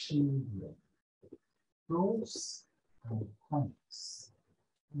 Praising children. Pros and cons.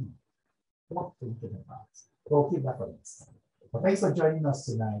 What thinking about? We'll keep that for next time. But thanks for joining us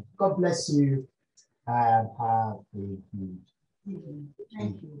tonight. God bless you and have a good evening.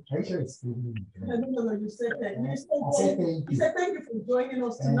 Thank you. Are you sure it's evening? No, you said that. You said, thank you. You said thank you for joining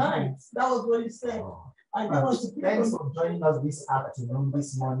us tonight. That was what you said. Oh. I didn't want to Thanks for joining us this afternoon,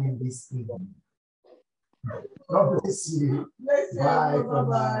 this morning, this evening. God bless you. Bless you. Bye.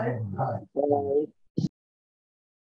 Bye-bye. Bye.